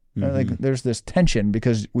good. Like, there's this tension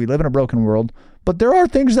because we live in a broken world, but there are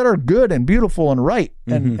things that are good and beautiful and right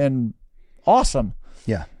and awesome.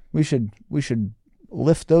 Yeah. We should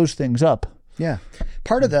lift those things up. Yeah.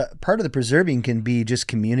 Part of the preserving can be just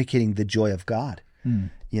communicating the joy of God.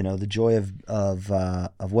 You know, the joy of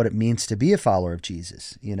what it means to be a follower of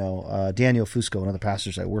Jesus. You know, Daniel Fusco, one of the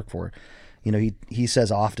pastors I work for, you know, he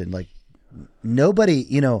says often, like, nobody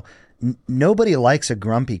likes a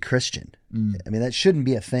grumpy Christian. I mean, that shouldn't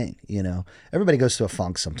be a thing, you know. Everybody goes through a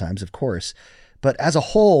funk sometimes, of course. But as a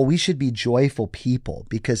whole, we should be joyful people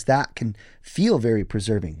because that can feel very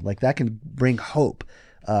preserving. Like, that can bring hope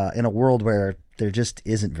in a world where there just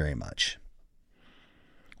isn't very much.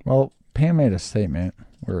 Well, Pam made a statement.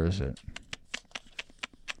 Where is it?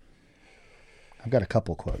 I've got a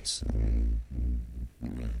couple quotes.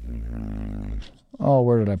 Oh,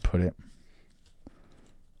 where did I put it?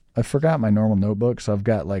 I forgot my normal notebook, so I've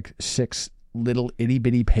got like 6 little itty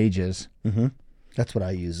bitty pages. That's what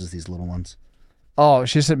I use, is these little ones. Oh,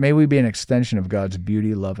 she said, may we be an extension of God's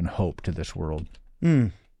beauty, love, and hope to this world.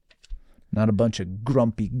 Not a bunch of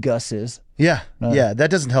grumpy Gusses. Yeah. Yeah.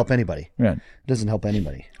 That doesn't help anybody. Yeah. Doesn't help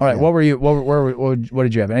anybody. All right. Yeah. What were you? What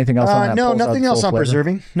did you have? Anything else on that? No, nothing else on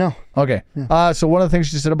preserving. No. Okay. Yeah. So one of the things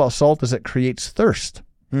she said about salt is it creates thirst.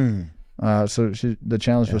 So the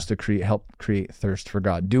challenge was to help create thirst for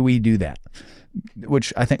God. Do we do that?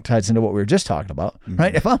 Which I think ties into what we were just talking about,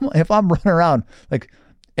 right? If I'm running around like,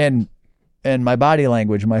 and my body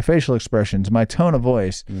language, my facial expressions, my tone of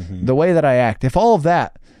voice, the way that I act, if all of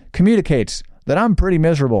that communicates that I'm pretty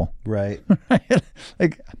miserable, right?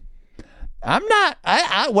 Like, I'm not.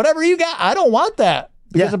 I whatever you got, I don't want that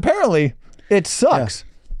because apparently it sucks.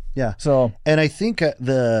 Yeah. So, and I think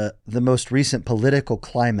the most recent political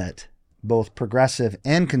climate, both progressive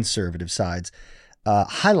and conservative sides,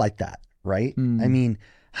 highlight that, right? I mean,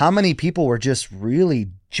 how many people were just really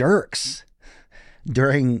jerks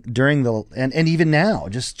during the and even now,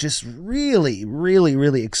 just really, really,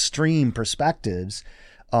 really extreme perspectives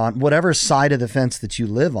on whatever side of the fence that you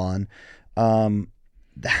live on.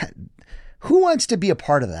 That who wants to be a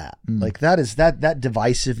part of that? Like, that is that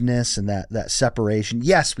divisiveness and that separation.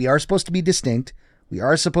 Yes, we are supposed to be distinct. We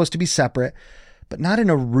are supposed to be separate, but not in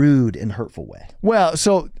a rude and hurtful way. Well,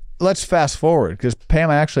 so let's fast forward because Pam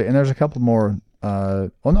actually, and there's a couple more.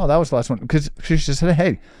 Well, no, that was the last one because she just said,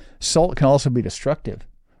 "Hey, salt can also be destructive."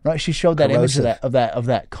 Right? She showed that Corrosive. image of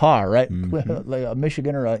that car, right? Like a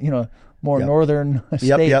Michigan or a more northern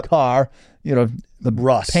state car. You know, the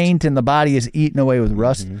rust paint in the body is eaten away with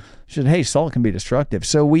rust. She said, "Hey, salt can be destructive,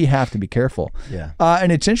 so we have to be careful." Yeah.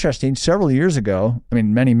 And it's interesting. Several years ago, I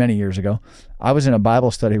mean, many years ago, I was in a Bible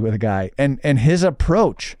study with a guy, and his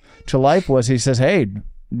approach to life was, he says, "Hey,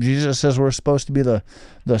 Jesus says we're supposed to be the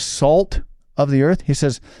salt of the earth." He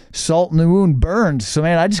says, "Salt in the wound burns." So,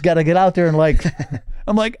 man, I just got to get out there and like,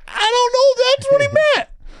 I'm like, I don't know. That's what he meant.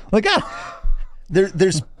 Like,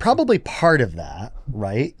 There's probably part of that,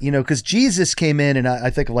 right? You know, because Jesus came in, and I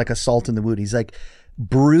think of like a salt in the wound. He's like,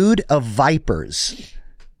 brood of vipers.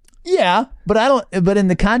 Yeah, but I don't. But in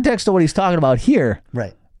the context of what he's talking about here,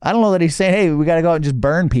 Right. I don't know that he's saying, "Hey, we got to go out and just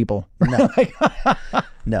burn people."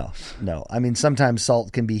 No. No. I mean, sometimes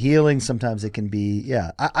salt can be healing. Sometimes it can be,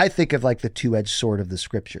 yeah. I think of like the two-edged sword of the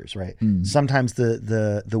scriptures, right? Sometimes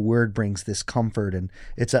the word brings this comfort and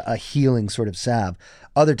it's a healing sort of salve.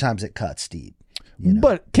 Other times it cuts deep. You know?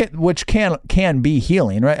 But which can be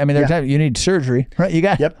healing, right? I mean, there's times you need surgery, right? You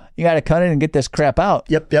got to cut it and get this crap out.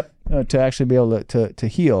 Yep. To actually be able to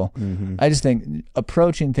heal. I just think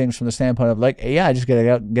approaching things from the standpoint of like, yeah, I just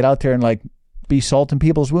gotta get out there and like be salt in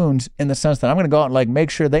people's wounds, in the sense that I'm gonna go out and like make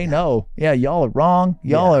sure they know, yeah, y'all are wrong.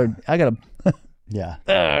 Y'all are. I gotta. Yeah.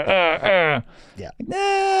 Yeah. Nah,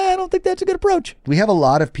 I don't think that's a good approach. We have a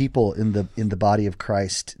lot of people in the body of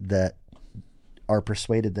Christ that are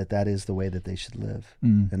persuaded that that is the way that they should live,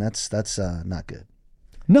 and that's not good.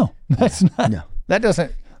 No, that's not. No. That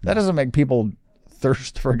doesn't make people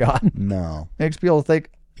thirst for God. No. Makes people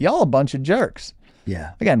think y'all a bunch of jerks.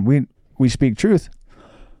 Yeah. Again, we speak truth,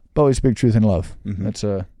 but we speak truth in love. That's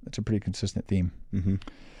a pretty consistent theme.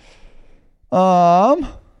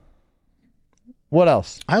 What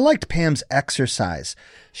else? I liked Pam's exercise.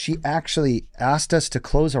 She actually asked us to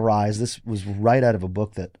close our eyes. This was right out of a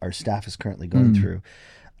book that our staff is currently going through.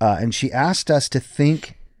 And she asked us to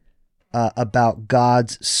think about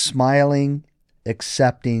God's smiling,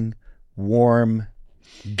 accepting, warm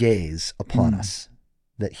gaze upon us,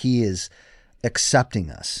 that he is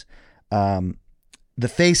accepting us. The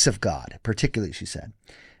face of God, particularly, she said.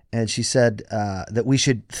 And she said that we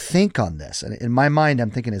should think on this. And in my mind,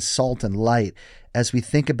 I'm thinking as salt and light, as we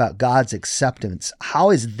think about God's acceptance, how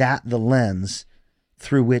is that the lens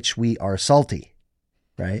through which we are salty,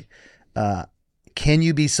 right? Can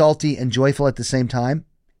you be salty and joyful at the same time?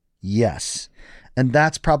 Yes. And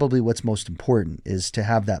that's probably what's most important, is to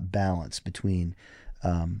have that balance between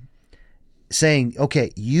saying,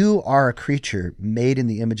 okay, you are a creature made in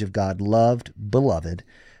the image of God, loved, beloved,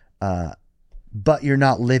 but you're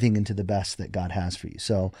not living into the best that God has for you.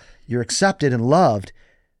 So you're accepted and loved,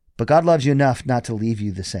 but God loves you enough not to leave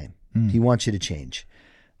you the same. He wants you to change.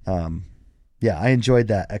 Yeah, I enjoyed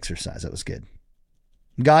that exercise. That was good.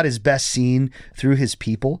 God is best seen through his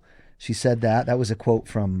people. She said that. That was a quote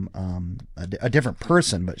from a different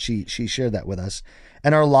person, but she shared that with us.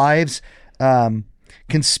 And our lives can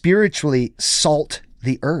spiritually salt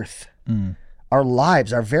the earth. Our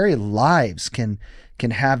lives, our very lives can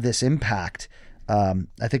have this impact.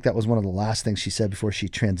 I think that was one of the last things she said before she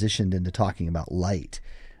transitioned into talking about light.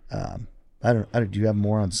 I don't. Do you have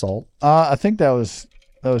more on salt? I think that was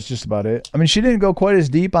just about it. I mean, she didn't go quite as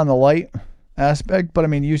deep on the light aspect, but I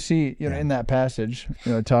mean, you see, in that passage,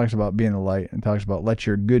 it talks about being the light and talks about let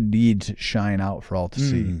your good deeds shine out for all to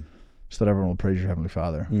see, so that everyone will praise your heavenly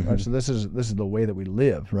Father. Right? So this is the way that we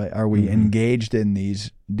live, right? Are we engaged in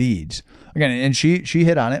these deeds? Again, and she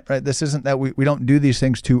hit on it, right? This isn't that we don't do these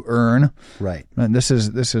things to earn, right? And this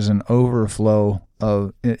is an overflow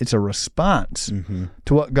of, it's a response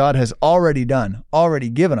to what God has already done, already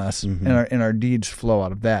given us, and our deeds flow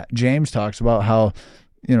out of that. James talks about how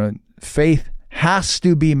faith has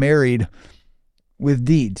to be married with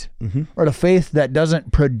deeds, or the faith that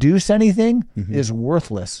doesn't produce anything is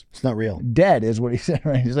worthless. It's not real. Dead is what he said,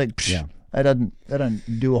 right? He's like, that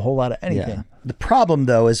doesn't do a whole lot of anything. Yeah. The problem,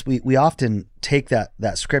 though, is we often take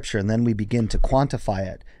that scripture and then we begin to quantify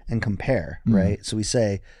it and compare, right? So we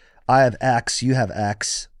say, I have X, you have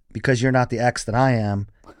X. Because you're not the X that I am,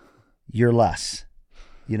 you're less.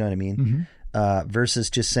 You know what I mean? Versus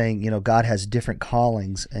just saying, God has different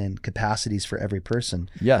callings and capacities for every person.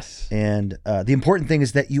 Yes. And the important thing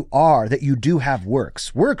is that you do have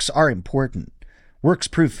works. Works are important. Works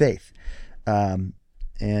prove faith. And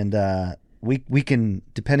we can,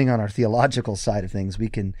 depending on our theological side of things, we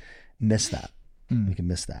can miss that. We can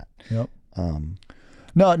miss that. Yep.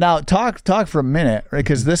 No, now talk for a minute, right?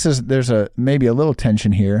 Because there's maybe a little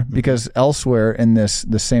tension here, because elsewhere in the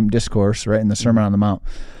same discourse, right, in the Sermon on the Mount,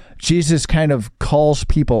 Jesus kind of calls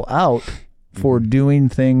people out for doing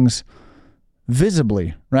things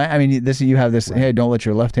visibly, right? I mean, you have this, hey, don't let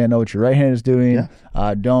your left hand know what your right hand is doing.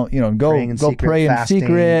 Yeah. Don't, go pray in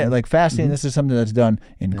secret, like fasting. This is something that's done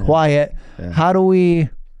in quiet. Yeah. How do we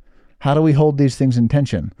hold these things in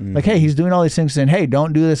tension? Like, hey, he's doing all these things saying, hey,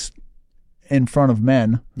 don't do this in front of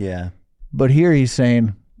men. Yeah. But here he's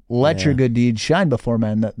saying, let your good deeds shine before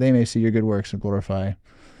men, that they may see your good works and glorify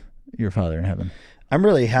your Father in heaven. I'm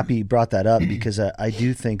really happy you brought that up, because I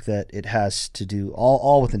do think that it has to do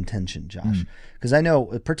all with intention, Josh. Because I know,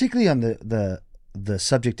 particularly on the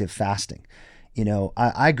subject of fasting,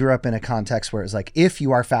 I grew up in a context where it's like, if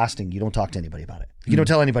you are fasting, you don't talk to anybody about it. You don't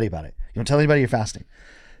tell anybody about it. You don't tell anybody you're fasting.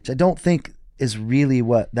 Which I don't think is really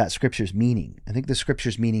what that scripture's meaning. I think the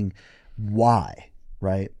scripture's meaning why,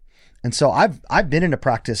 right? And so I've been in a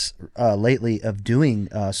practice lately of doing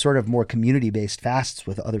sort of more community-based fasts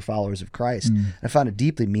with other followers of Christ. I found it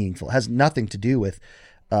deeply meaningful. It has nothing to do with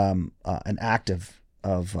an act of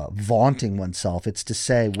vaunting oneself. It's to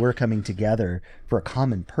say we're coming together for a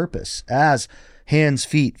common purpose as hands,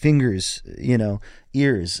 feet, fingers,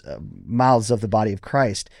 ears, mouths of the body of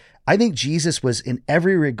Christ. I think Jesus was in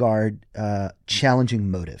every regard challenging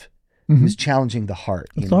motive. He was challenging the heart.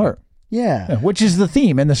 The heart. Yeah. Which is the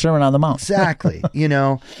theme in the Sermon on the Mount. Exactly.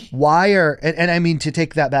 Why and I mean, to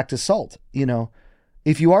take that back to salt,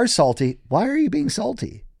 if you are salty, why are you being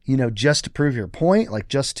salty? Just to prove your point, like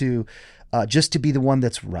just to be the one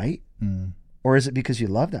that's right? Or is it because you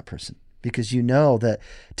love that person? Because you know that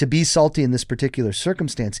to be salty in this particular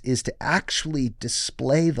circumstance is to actually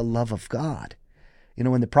display the love of God.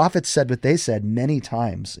 When the prophets said what they said many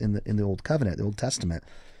times in the Old Covenant, the Old Testament,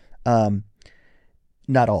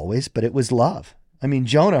 not always, but it was love. I mean,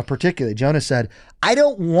 Jonah said, I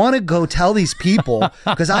don't want to go tell these people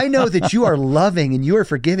because I know that you are loving and you are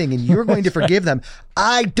forgiving and you're going to forgive them.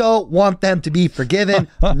 I don't want them to be forgiven.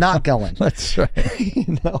 I'm not going. That's right.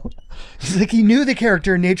 It's like he knew the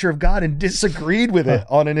character and nature of God and disagreed with it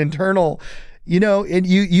on an internal, and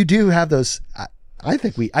you do have those. I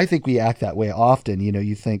think we act that way often.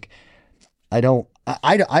 You think, I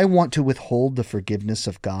want to withhold the forgiveness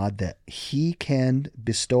of God that he can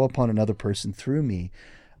bestow upon another person through me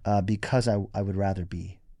because I would rather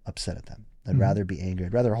be upset at them. I'd rather be angry.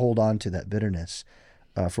 I'd rather hold on to that bitterness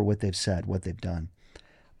for what they've said, what they've done.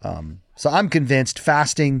 So I'm convinced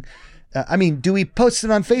fasting, do we post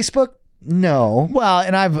it on Facebook? No. Well,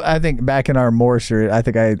 and I think back in our More series, I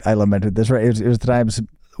think I lamented this, right? It was the times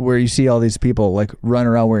where you see all these people like run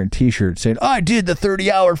around wearing t-shirts saying, I did the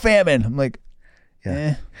 30-hour famine. I'm like,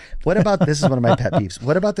 yeah. What about, this is one of my pet peeves.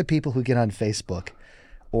 What about the people who get on Facebook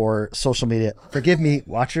or social media? Forgive me,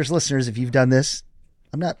 watchers, listeners, if you've done this.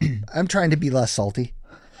 I'm trying to be less salty.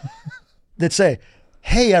 That say,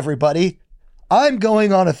 hey, everybody, I'm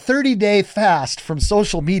going on a 30-day fast from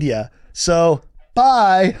social media. So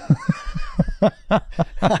bye.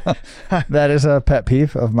 That is a pet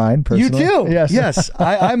peeve of mine personally. You do? Yes.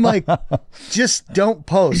 I'm like, just don't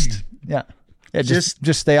post. Yeah. Yeah,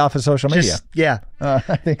 just stay off of social media. I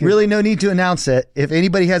think really no need to announce it. If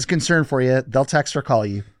anybody has concern for you, they'll text or call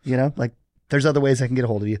you. Like there's other ways I can get a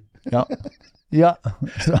hold of you. Yeah.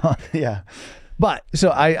 So, yeah. But so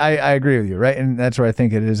I agree with you, right? And that's where I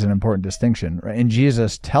think it is an important distinction, right? And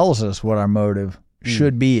Jesus tells us what our motive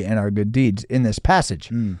should be in our good deeds in this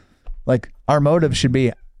passage. Like our motive should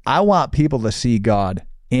be, I want people to see God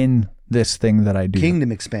in this thing that I do. Kingdom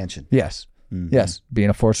expansion. Yes. Yes, being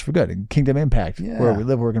a force for good, kingdom impact, where we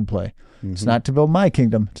live, work, and play. It's not to build my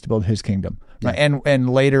kingdom; it's to build His kingdom. Right? And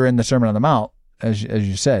later in the Sermon on the Mount, as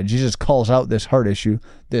you said, Jesus calls out this heart issue,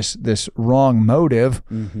 this wrong motive,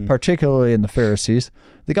 particularly in the Pharisees.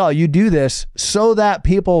 They go, you do this so that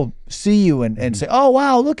people see you and say, oh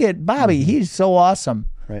wow, look at Bobby, he's so awesome.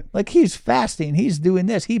 Right. Like he's fasting, he's doing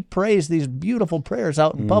this, he prays these beautiful prayers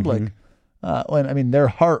out in public. When their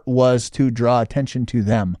heart was to draw attention to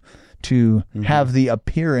them, to have the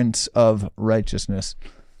appearance of righteousness.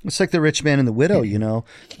 It's like the rich man and the widow,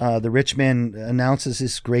 the rich man announces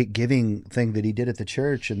this great giving thing that he did at the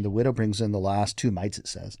church, and the widow brings in the last 2 mites, it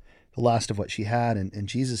says, the last of what she had. And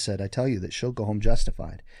Jesus said, I tell you that she'll go home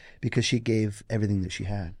justified because she gave everything that she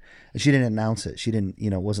had. And she didn't announce it. She didn't,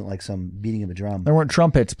 it wasn't like some beating of a drum. There weren't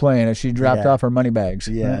trumpets playing as she dropped off her money bags.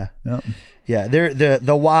 Yeah. Yeah.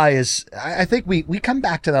 The why is, I think we come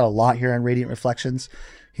back to that a lot here on Radiant Reflections.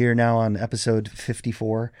 Here now on episode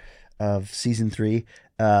 54 of season 3,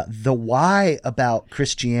 the why about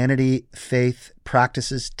Christianity, faith,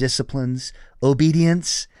 practices, disciplines,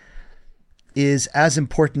 obedience is as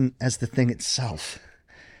important as the thing itself.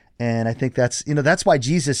 And I think that's why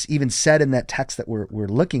Jesus even said in that text that we're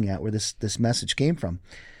looking at, where this message came from,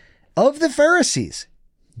 of the Pharisees,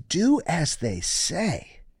 do as they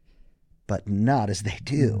say, but not as they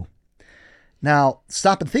do. Now,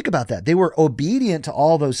 stop and think about that. They were obedient to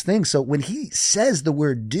all those things. So when he says the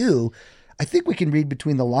word do, I think we can read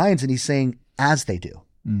between the lines, and he's saying as they do.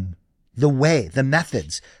 The way, the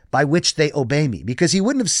methods by which they obey me. Because he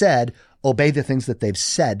wouldn't have said, obey the things that they've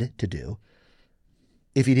said to do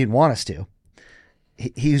if he didn't want us to.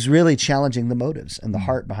 He's really challenging the motives and the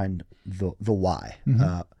heart behind the why.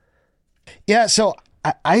 So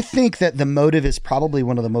I think that the motive is probably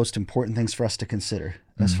one of the most important things for us to consider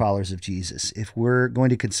as followers of Jesus. If we're going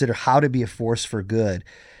to consider how to be a force for good,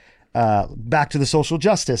 back to the social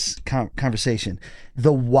justice conversation,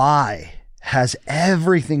 the why has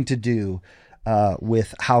everything to do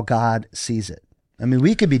with how God sees it. I mean,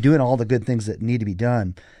 we could be doing all the good things that need to be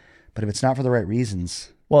done, but if it's not for the right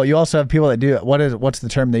reasons. Well, you also have people that do it. What's the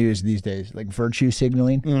term they use these days? Like virtue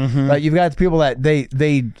signaling. Right? You've got the people that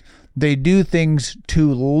they do things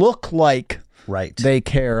to look like Right. they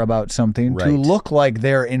care about something, Right. to look like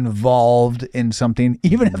they're involved in something,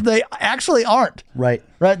 even if they actually aren't. Right.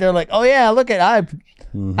 Right? They're like, oh yeah, look at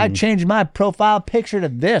I changed my profile picture to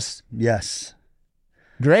this. Yes.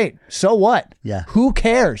 Great. So what? Yeah. Who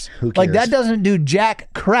cares? Who Like cares? that doesn't do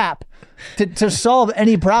jack crap to solve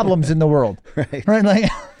any problems in the world. Right. Right?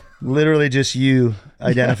 Like Literally just you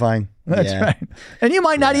identifying. that's Yeah. right. And you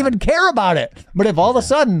might not even care about it. But if all of a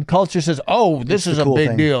sudden culture says, oh, this is the a cool big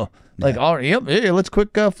thing. deal. Like, oh, yep, hey, let's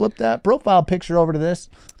quick flip that profile picture over to this.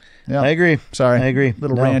 Yeah. I agree. Sorry. I agree.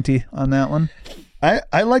 Little No. ranty on that one.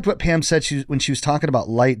 I liked what Pam said when she was talking about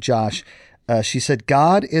light, Josh. She said,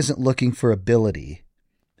 God isn't looking for ability.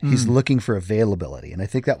 He's looking for availability. And I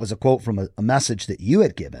think that was a quote from a message that you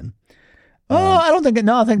had given. I don't think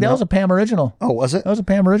I think that was a Pam original. Oh, was it? That was a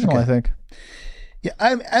Pam original, I think. Yeah,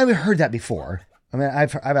 I've heard that before. I mean,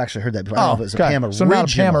 I've actually heard that before. I don't know if it was a Pam original. So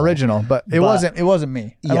not a Pam original, but it wasn't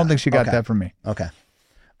me. I Yeah, don't think she got okay. that from me. Okay.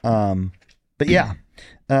 But yeah,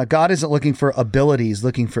 God isn't looking for ability, he's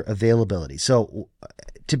looking for availability. So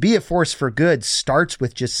to be a force for good starts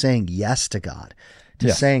with just saying yes to God, to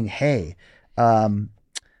Yes. saying, hey,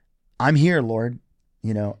 I'm here, Lord.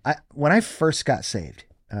 You know, when I first got saved,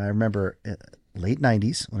 I remember late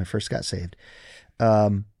 90s when I first got saved,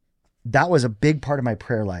 that was a big part of my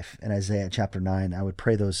prayer life. In Isaiah chapter 9, I would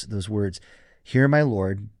pray those words, "Hear my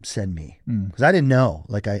Lord, send me." Because I didn't know,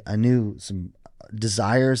 like I knew some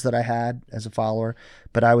desires that I had as a follower,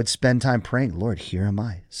 but I would spend time praying, "Lord, here am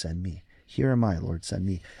I, send me. Here am I, Lord, send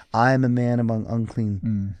me. I am a man among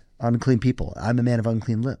unclean people. I'm a man of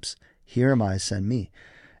unclean lips. Here am I, send me."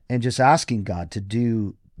 And just asking God to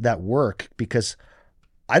do that work, because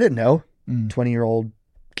I didn't know. 20-year-old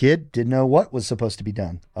kid didn't know what was supposed to be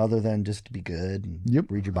done other than just to be good and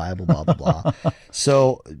read your Bible, blah, blah, blah.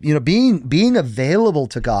 So, you know, being available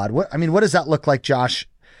to God, what does that look like, Josh?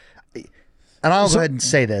 And I'll go ahead and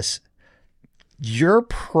say this. You're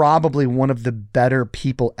probably one of the better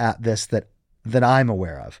people at this that I'm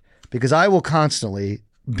aware of, because I will constantly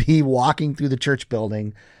be walking through the church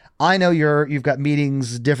building. I know you've got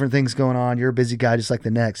meetings, different things going on. You're a busy guy just like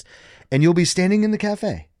the next. And you'll be standing in the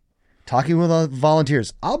cafe talking with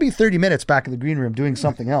volunteers. I'll be 30 minutes back in the green room doing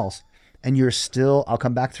something else. And I'll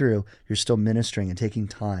come back through. You're still ministering and taking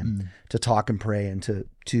time to talk and pray and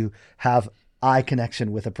to have eye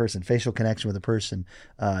connection with a person, facial connection with a person,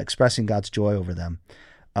 expressing God's joy over them.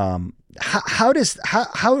 How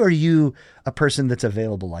are you a person that's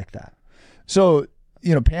available like that? So,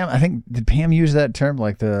 you know, Pam, I think, did Pam use that term,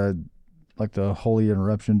 like the holy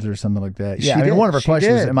interruptions or something like that? Yeah. She I mean, did. one of her She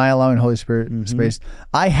questions is, did. am I allowing Holy Spirit space?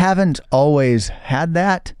 I haven't always had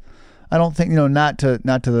that. I don't think, you know, not to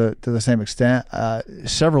the same extent.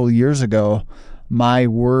 Several years ago, my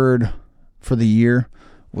word for the year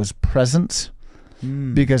was presence,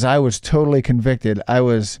 because I was totally convicted. It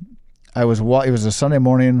was a Sunday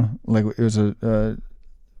morning, like it was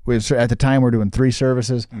at the time we're doing 3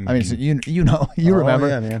 services. I mean, so you remember.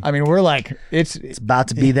 Yeah, man. I mean, we're like it's About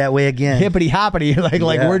to be that way again. hippity hoppity, like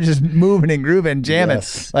we're just moving and grooving, jamming.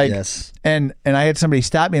 Yes, Like, yes. and I had somebody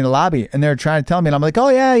stop me in the lobby, and they're trying to tell me, and I'm like, oh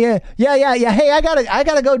yeah. Hey, I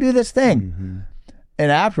gotta go do this thing.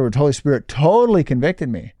 And afterwards, Holy Spirit totally convicted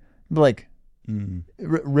me. Like,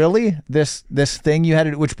 really, this thing you had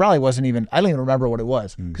to do, which probably wasn't even. I don't even remember what it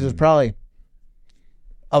was, because it was probably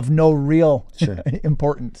of no real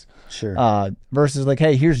importance. Sure. Versus like,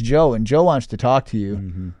 hey, here's Joe, and Joe wants to talk to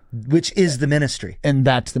you. Which is the ministry. And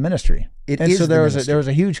that's the ministry. It and is so the there ministry. was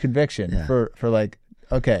a huge conviction for like,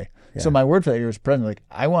 okay. So my word for that year was present. Like,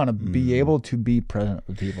 I want to be able to be present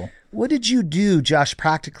with people. What did you do, Josh,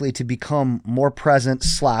 practically to become more present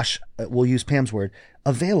 / we'll use Pam's word,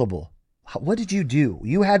 available? What did you do?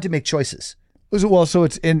 You had to make choices. Well, so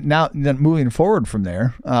it's in now. Then moving forward from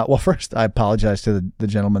there. Well, first I apologize to the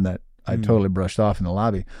gentleman that I totally brushed off in the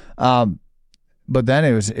lobby. But then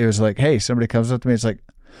it was like, hey, somebody comes up to me. It's like,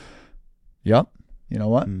 yep, you know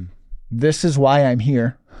what? This is why I'm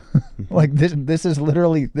here. Like this is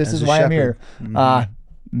literally is why I'm here.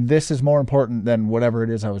 This is more important than whatever it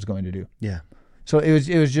is I was going to do. Yeah. So it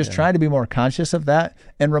was just trying to be more conscious of that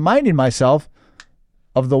and reminding myself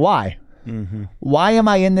of the why. Why am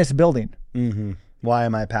I in this building? Why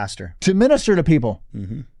am I a pastor? To minister to people.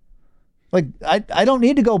 Like, I don't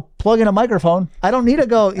need to go plug in a microphone. I don't need to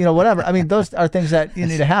go, you know, whatever. I mean, those are things that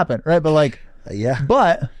need to happen, right? But like, Yeah.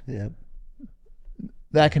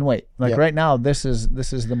 that can wait. Like Yeah. right now, this is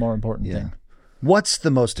the more important thing. What's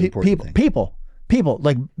the most important thing? People,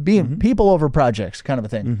 like being people over projects kind of a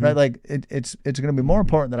thing, right? Like it's going to be more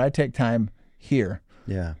important that I take time here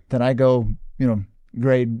than I go,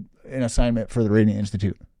 grade an assignment for the Reading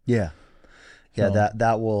Institute. Yeah.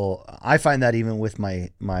 That will, I find that even with my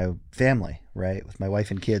family, right? With my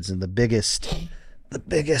wife and kids, and the biggest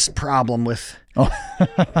problem with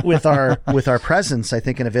with our presence, I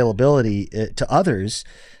think, and availability to others,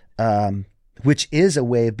 which is a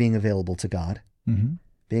way of being available to God.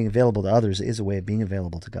 Being available to others is a way of being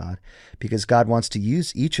available to God, because God wants to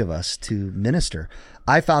use each of us to minister.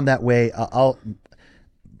 I found that way.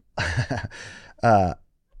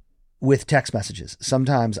 With text messages.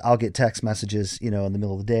 Sometimes I'll get text messages, in the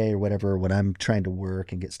middle of the day or whatever, when I'm trying to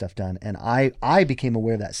work and get stuff done. And I became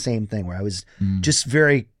aware of that same thing, where I was just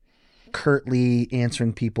very curtly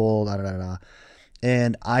answering people,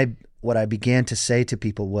 And what I began to say to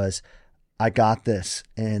people was, I got this,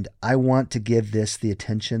 and I want to give this the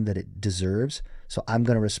attention that it deserves. So I'm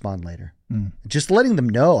going to respond later. Just letting them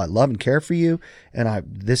know I love and care for you. And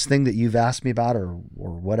this thing that you've asked me about or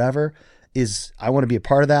whatever, I want to be a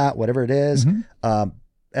part of that, whatever it is. And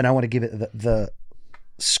I want to give it the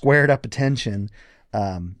squared up attention.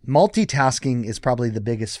 Multitasking is probably the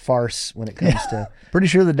biggest farce when it comes to. Pretty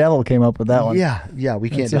sure the devil came up with that one. Yeah, we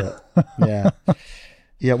can't do it.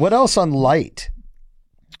 Yeah. What else on light?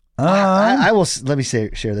 I will, let me share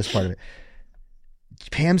this part of it.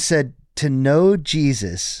 Pam said, to know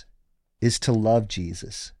Jesus is to love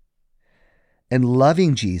Jesus. And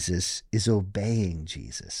loving Jesus is obeying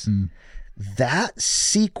Jesus. That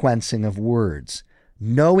sequencing of words,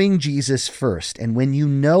 knowing Jesus first, and when you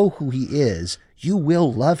know who he is, you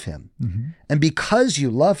will love him. And because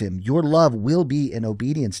you love him, your love will be in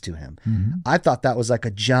obedience to him. I thought that was like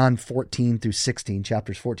a John 14 through 16,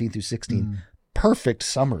 chapters 14 through 16, perfect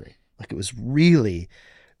summary. Like, it was really,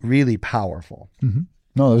 really powerful.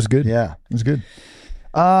 No, that was good. Yeah. It was good.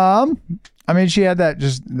 She had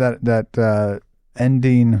that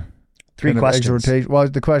ending 3 questions. Exhortation. Well,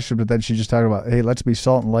 the question, but then she just talked about, hey, let's be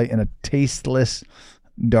salt and light in a tasteless,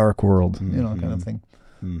 dark world, kind of thing.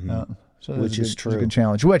 So which is true. A good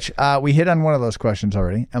challenge. Which we hit on one of those questions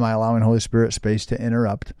already. Am I allowing Holy Spirit space to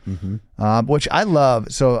interrupt? Which I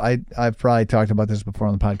love. So I've probably talked about this before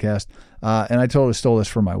on the podcast, and I totally stole this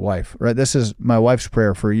from my wife. Right, this is my wife's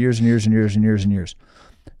prayer for years and years and years and years and years.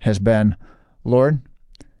 Has been, Lord,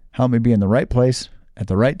 help me be in the right place at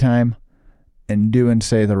the right time, and do and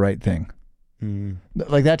say the right thing.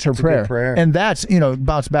 Like, that's her prayer. A good prayer. And that's,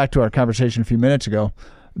 bounce back to our conversation a few minutes ago.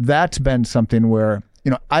 That's been something where,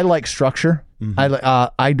 I like structure.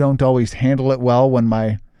 I don't always handle it well when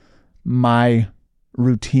my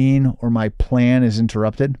routine or my plan is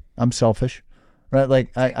interrupted. I'm selfish, right?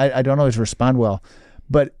 Like, I don't always respond well,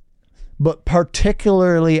 but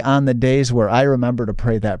particularly on the days where I remember to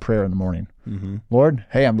pray that prayer in the morning. Lord,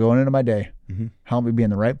 hey, I'm going into my day. Help me be in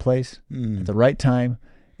the right place at the right time,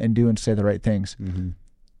 and do and say the right things.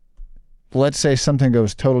 Let's say something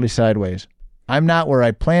goes totally sideways. I'm not where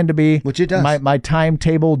I planned to be. Which it does. My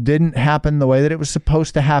timetable didn't happen the way that it was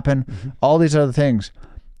supposed to happen. All these other things.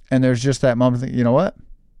 And there's just that moment that, you know what?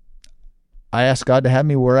 I asked God to have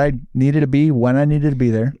me where I needed to be, when I needed to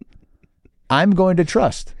be there. I'm going to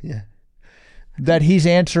trust. That he's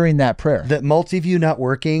answering that prayer. That multi-view not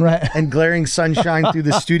working, right, and glaring sunshine through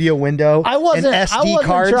the studio window. I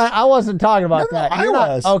wasn't talking about that. I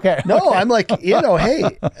was. Okay. No, okay. I'm like,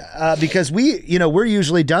 hey, because we're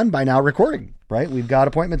usually done by now recording, right? We've got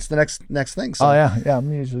appointments the next thing. So. Oh yeah.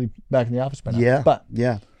 I'm usually back in the office by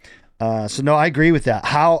now. So no, I agree with that.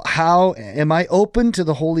 How am I open to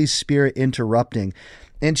the Holy Spirit interrupting?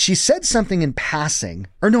 And she said something in passing,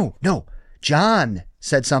 or no, John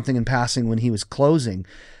said something in passing when he was closing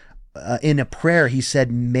in a prayer. He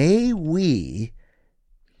said, may we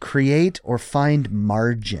create or find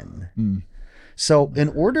margin. So in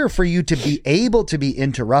order for you to be able to be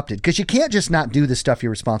interrupted, because you can't just not do the stuff you're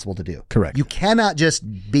responsible to do. Correct. You cannot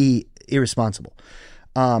just be irresponsible.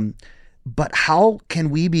 But how can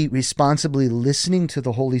we be responsibly listening to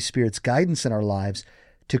the Holy Spirit's guidance in our lives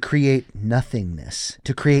to create nothingness,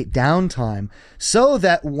 to create downtime, so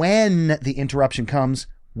that when the interruption comes,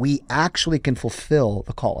 we actually can fulfill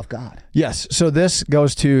the call of God? Yes. So this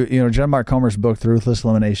goes to, John Mark Comer's book, The Ruthless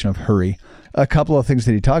Elimination of Hurry. A couple of things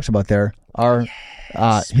that he talks about there are,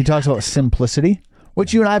 he talks about simplicity,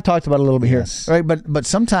 which you and I have talked about a little bit here, right? But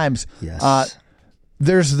sometimes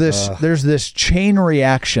there's this chain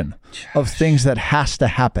reaction of things that has to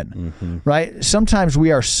happen, right? Sometimes we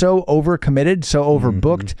are so overcommitted, so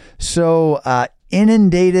overbooked, so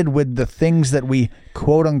inundated with the things that we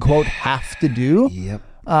quote unquote have to do,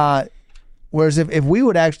 Whereas if we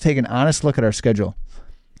would actually take an honest look at our schedule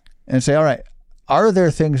and say, all right, are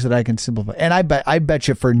there things that I can simplify? And I bet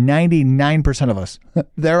you for 99% of us,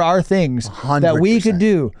 there are things 100%. that we could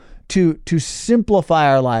do to simplify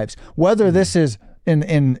our lives. Whether this is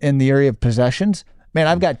in the area of possessions, man,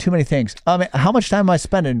 I've got too many things. How much time am I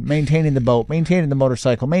spending maintaining the boat, maintaining the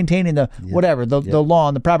motorcycle, maintaining the whatever, the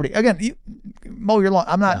lawn, the property? Again, you mow your lawn.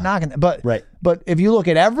 I'm not knocking it, but if you look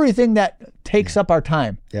at everything that takes up our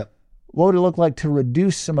time, what would it look like to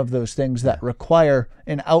reduce some of those things that require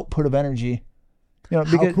an output of energy? How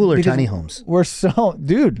cool are tiny homes? We're so,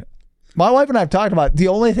 dude. My wife and I have talked about the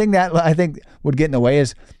only thing that I think would get in the way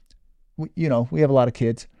is, we have a lot of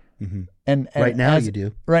kids. Mm-hmm. And right now you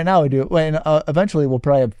do. Right now we do. And eventually we'll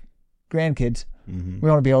probably have grandkids. Mm-hmm. We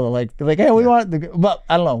want to be able to be like, hey, we want but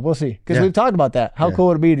I don't know. We'll see. Because we've talked about that. How cool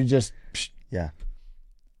would it be to just,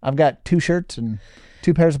 I've got 2 shirts and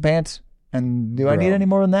 2 pairs of pants. And do I need any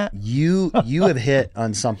more than that? You have hit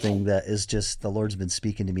on something that is just, the Lord's been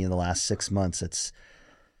speaking to me in the last 6 months. It's,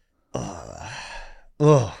 I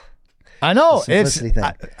know.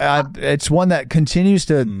 It's one that continues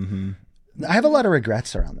to. Mm-hmm. I have a lot of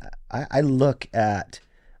regrets around that. I look at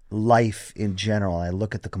life in general. I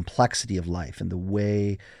look at the complexity of life and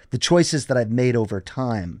the choices that I've made over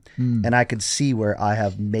time. And I could see where I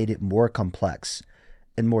have made it more complex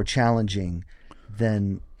and more challenging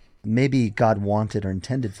than maybe God wanted or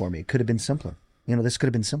intended for me. It could have been simpler. This could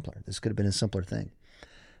have been simpler. This could have been a simpler thing.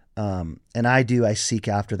 And I seek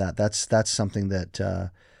after that. That's something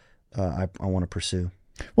that I want to pursue.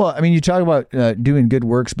 Well, I mean, you talk about doing good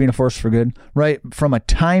works, being a force for good, right? From a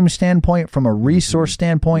time standpoint, from a resource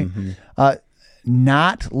standpoint,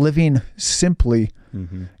 not living simply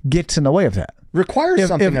gets in the way of that. Requires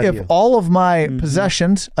something of you. If all of my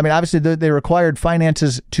possessions, I mean, obviously they required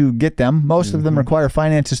finances to get them. Most of them require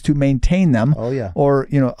finances to maintain them. Oh, yeah. Or,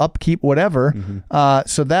 upkeep, whatever.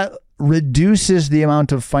 So that reduces the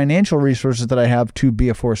amount of financial resources that I have to be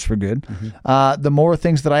a force for good. The more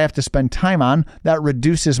things that I have to spend time on, that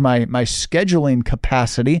reduces my scheduling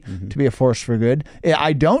capacity to be a force for good.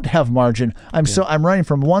 I don't have margin. I'm running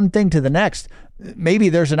from one thing to the next. Maybe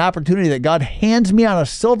there's an opportunity that God hands me on a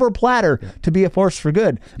silver platter to be a force for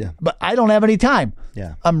good, but I don't have any time.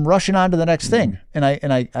 I'm rushing on to the next thing, and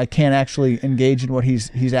I can't actually engage in what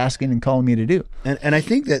he's asking and calling me to do. And I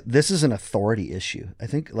think that this is an authority issue. I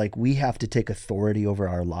think we have to take authority over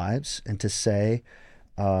our lives and to say,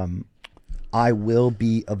 I will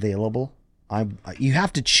be available. You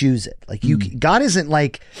have to choose it. God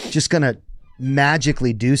isn't just gonna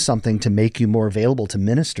magically do something to make you more available to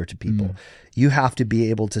minister to people. You have to be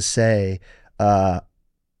able to say, you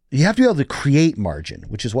have to be able to create margin,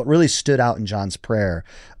 which is what really stood out in John's prayer.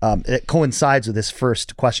 It coincides with this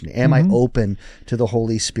first question. Am I open to the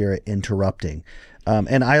Holy Spirit interrupting?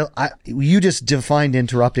 And you just defined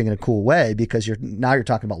interrupting in a cool way, because you're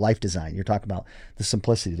talking about life design. You're talking about the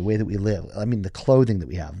simplicity, the way that we live. I mean, the clothing that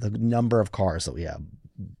we have, the number of cars that we have,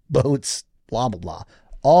 boats, blah, blah, blah,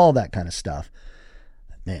 all that kind of stuff.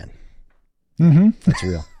 Man, that's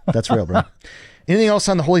real. That's real, bro. Anything else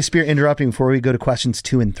on the Holy Spirit interrupting before we go to questions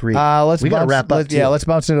 2 and 3? We got to wrap up. Let's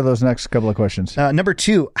bounce into those next couple of questions. Number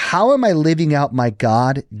 2, how am I living out my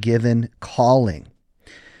God-given calling?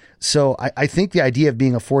 So I think the idea of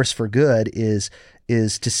being a force for good is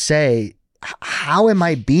to say, how am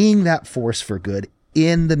I being that force for good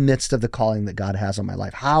in the midst of the calling that God has on my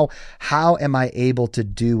life? How am I able to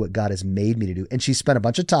do what God has made me to do? And she spent a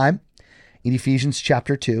bunch of time in Ephesians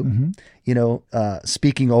chapter 2,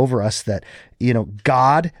 speaking over us that,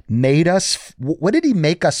 God made us. What did he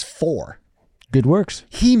make us for? Good works.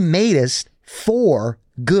 He made us for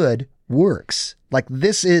good works.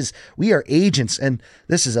 We are agents, and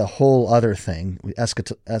this is a whole other thing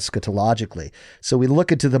eschatologically. So we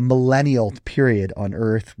look into the millennial period on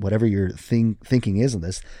earth, whatever your thinking is in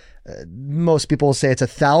this. Most people will say it's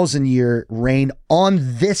 1,000-year reign on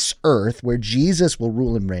this earth where Jesus will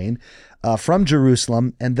rule and reign from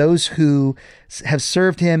Jerusalem, and those who have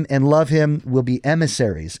served him and love him will be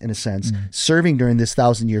emissaries, in a sense, serving during this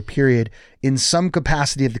 1,000-year period in some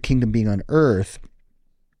capacity of the kingdom being on earth.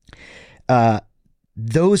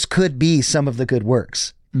 Those could be some of the good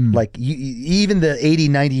works. Even the 80,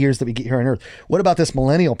 90 years that we get here on earth. What about this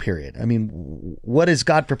millennial period? I mean, what has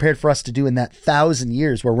God prepared for us to do in that 1,000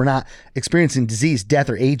 years where we're not experiencing disease, death,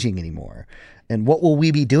 or aging anymore? And what will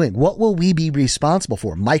we be doing? What will we be responsible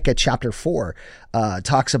for? Micah chapter 4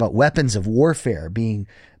 talks about weapons of warfare being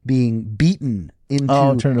beaten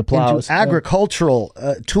into agricultural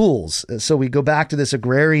tools. So we go back to this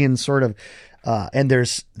agrarian sort of And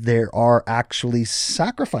there are actually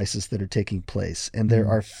sacrifices that are taking place, and there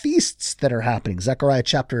are feasts that are happening. Zechariah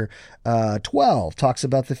chapter 12 talks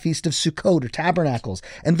about the feast of Sukkot or tabernacles,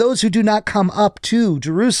 and those who do not come up to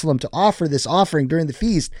Jerusalem to offer this offering during the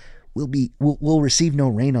feast will receive no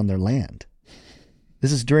rain on their land.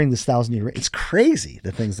 This is during this 1,000-year reign. It's crazy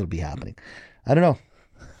the things that'll be happening. I don't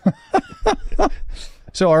know.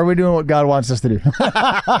 So are we doing what God wants us to do?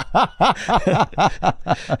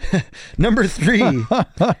 Number 3,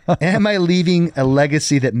 am I leaving a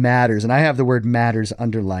legacy that matters? And I have the word matters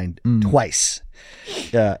underlined twice.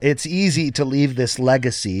 It's easy to leave this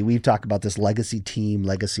legacy. We've talked about this legacy team,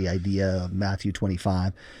 legacy idea of Matthew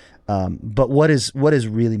 25. But what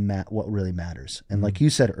really matters? And like you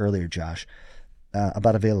said earlier, Josh,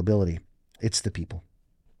 about availability, it's the people.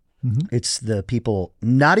 Mm-hmm. It's the people,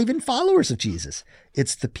 not even followers of Jesus.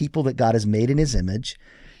 It's the people that God has made in his image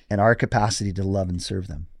and our capacity to love and serve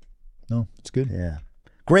them. No, it's good. Yeah.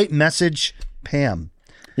 Great message, Pam.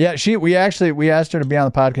 Yeah, we asked her to be on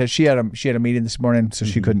the podcast. She had a meeting this morning, so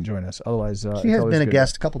she couldn't join us. Otherwise, she has been a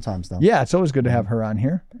guest a couple times though. Yeah, it's always good to have her on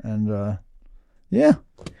here. And yeah,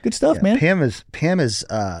 good stuff, man. Pam is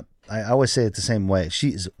I always say it the same way. She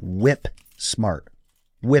is whip smart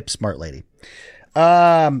lady.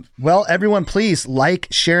 Well, everyone, please like,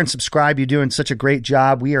 share, and subscribe. You're doing such a great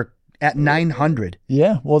job. We are at 900.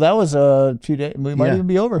 Yeah. Well, that was a few days. We might even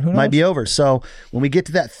be over. Who knows? Might be over. So when we get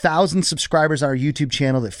to that 1,000 subscribers on our YouTube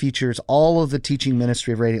channel that features all of the teaching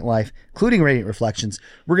ministry of Radiant Life, including Radiant Reflections,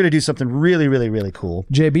 we're going to do something really, really, really cool.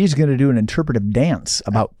 JB's going to do an interpretive dance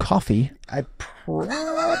about coffee. I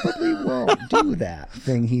probably won't do that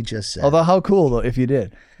thing he just said. Although how cool though if you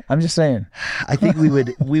did. I'm just saying. I think we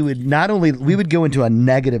would go into a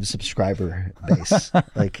negative subscriber base.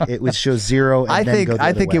 Like it would show 0 and then go the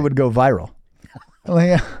other way. It would go viral.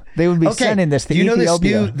 They would be sending this to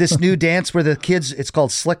Ethiopia. This new dance where the kids, it's called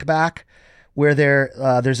Slickback, where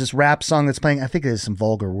there's this rap song that's playing. I think there's some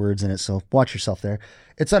vulgar words in it, so watch yourself there.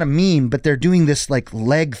 It's not a meme, but they're doing this like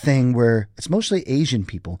leg thing where it's mostly Asian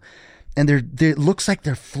people, and it looks like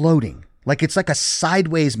they're floating. Like it's like a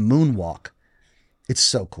sideways moonwalk. It's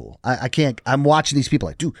so cool. I'm watching these people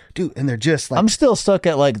like, do, and they're just like. I'm still stuck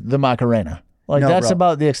at like the Macarena. Like that's bro.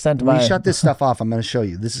 About the extent of my. When you shut this stuff off, I'm going to show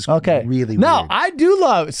you. This is really no, weird. I do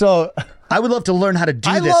love so. I would love to learn how to do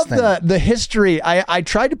this thing. I love the history. I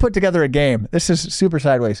tried to put together a game. This is super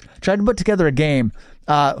sideways. Tried to put together a game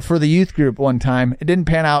for the youth group one time. It didn't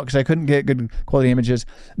pan out because I couldn't get good quality images.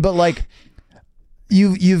 But like,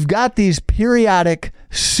 you've got these periodic,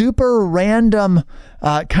 super random,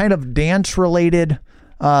 kind of dance related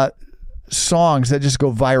songs that just go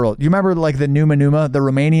viral. You remember like the Numa Numa, the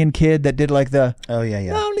Romanian kid that did like the yeah.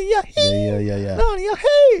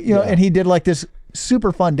 You know, and he did like this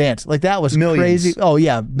super fun dance. Like that was Millions. Crazy. Oh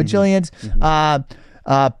yeah, bajillions.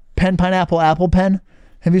 Mm-hmm. Pen Pineapple Apple Pen.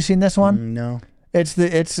 Have you seen this one? No. It's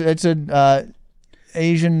a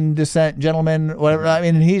Asian descent gentleman, whatever. I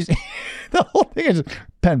mean, he's the whole thing is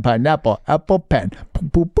pen, pineapple, apple, pen,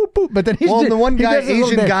 poop, poop, poop, poop. But then the one guy,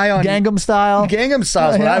 Asian guy on Gangnam Style. Gangnam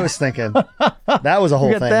Style is what I was thinking. That was a whole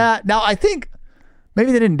thing. That. Now I think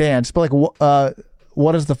maybe they didn't dance, but like,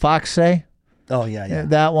 what does the fox say? Oh yeah.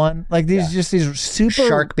 That one. Like these, just these super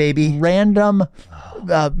Shark Baby random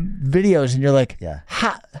videos, and you're like,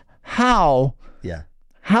 how? Yeah.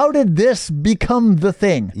 How did this become the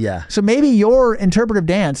thing? Yeah. So maybe your interpretive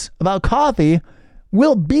dance about coffee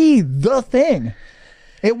will be the thing.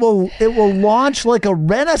 It will launch like a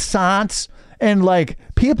renaissance, and like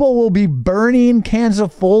people will be burning cans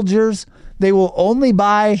of Folgers. They will only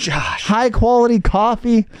buy high quality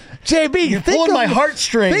coffee. JB, you're pulling my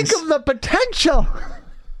heartstrings. Think of the potential.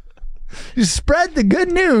 You spread the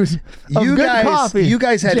good news of good coffee. You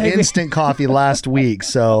guys had JB. instant coffee last week,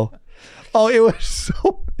 so. Oh,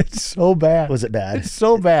 it's so bad. Was it bad? It's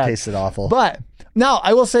so bad. It tasted awful. But now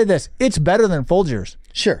I will say this: it's better than Folgers.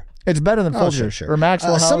 Sure, it's better than Folgers. Sure. Or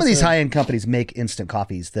Maxwell House. Some of these high-end companies make instant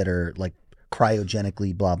coffees that are like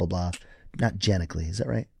cryogenically, blah blah blah. Not genically, is that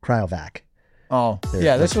right? Cryovac. Oh,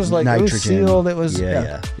 yeah. This was like nitrogen. It was sealed. It was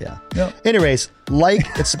yeah. Anyways, like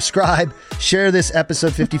and subscribe, share this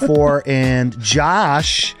episode 54, and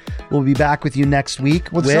Josh will be back with you next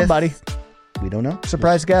week with somebody. We don't know.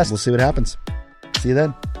 Surprise guest. We'll see what happens. See you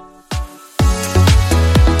then.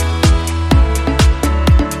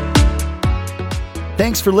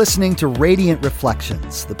 Thanks for listening to Radiant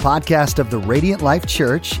Reflections, the podcast of the Radiant Life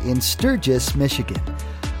Church in Sturgis, Michigan.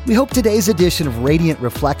 We hope today's edition of Radiant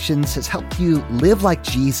Reflections has helped you live like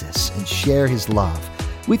Jesus and share his love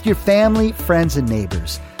with your family, friends, and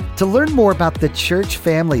neighbors. To learn more about the church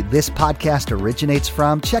family this podcast originates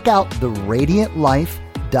from, check out theradiantlife.com.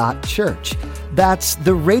 theradiantlife.church. That's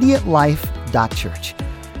theradiantlife.church.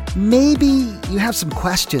 Maybe you have some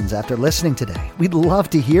questions after listening today. We'd love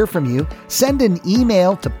to hear from you. Send an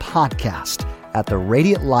email to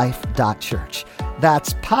podcast@theradiantlife.church.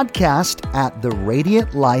 That's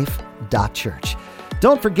podcast@theradiantlife.church.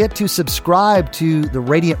 Don't forget to subscribe to the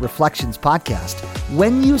Radiant Reflections podcast.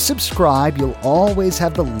 When you subscribe, you'll always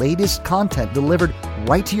have the latest content delivered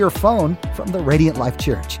right to your phone from the Radiant Life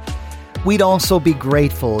Church. We'd also be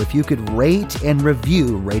grateful if you could rate and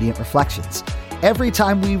review Radiant Reflections. Every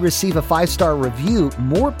time we receive a 5-star review,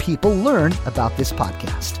 more people learn about this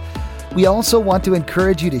podcast. We also want to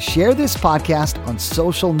encourage you to share this podcast on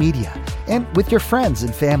social media and with your friends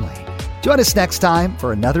and family. Join us next time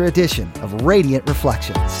for another edition of Radiant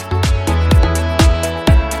Reflections.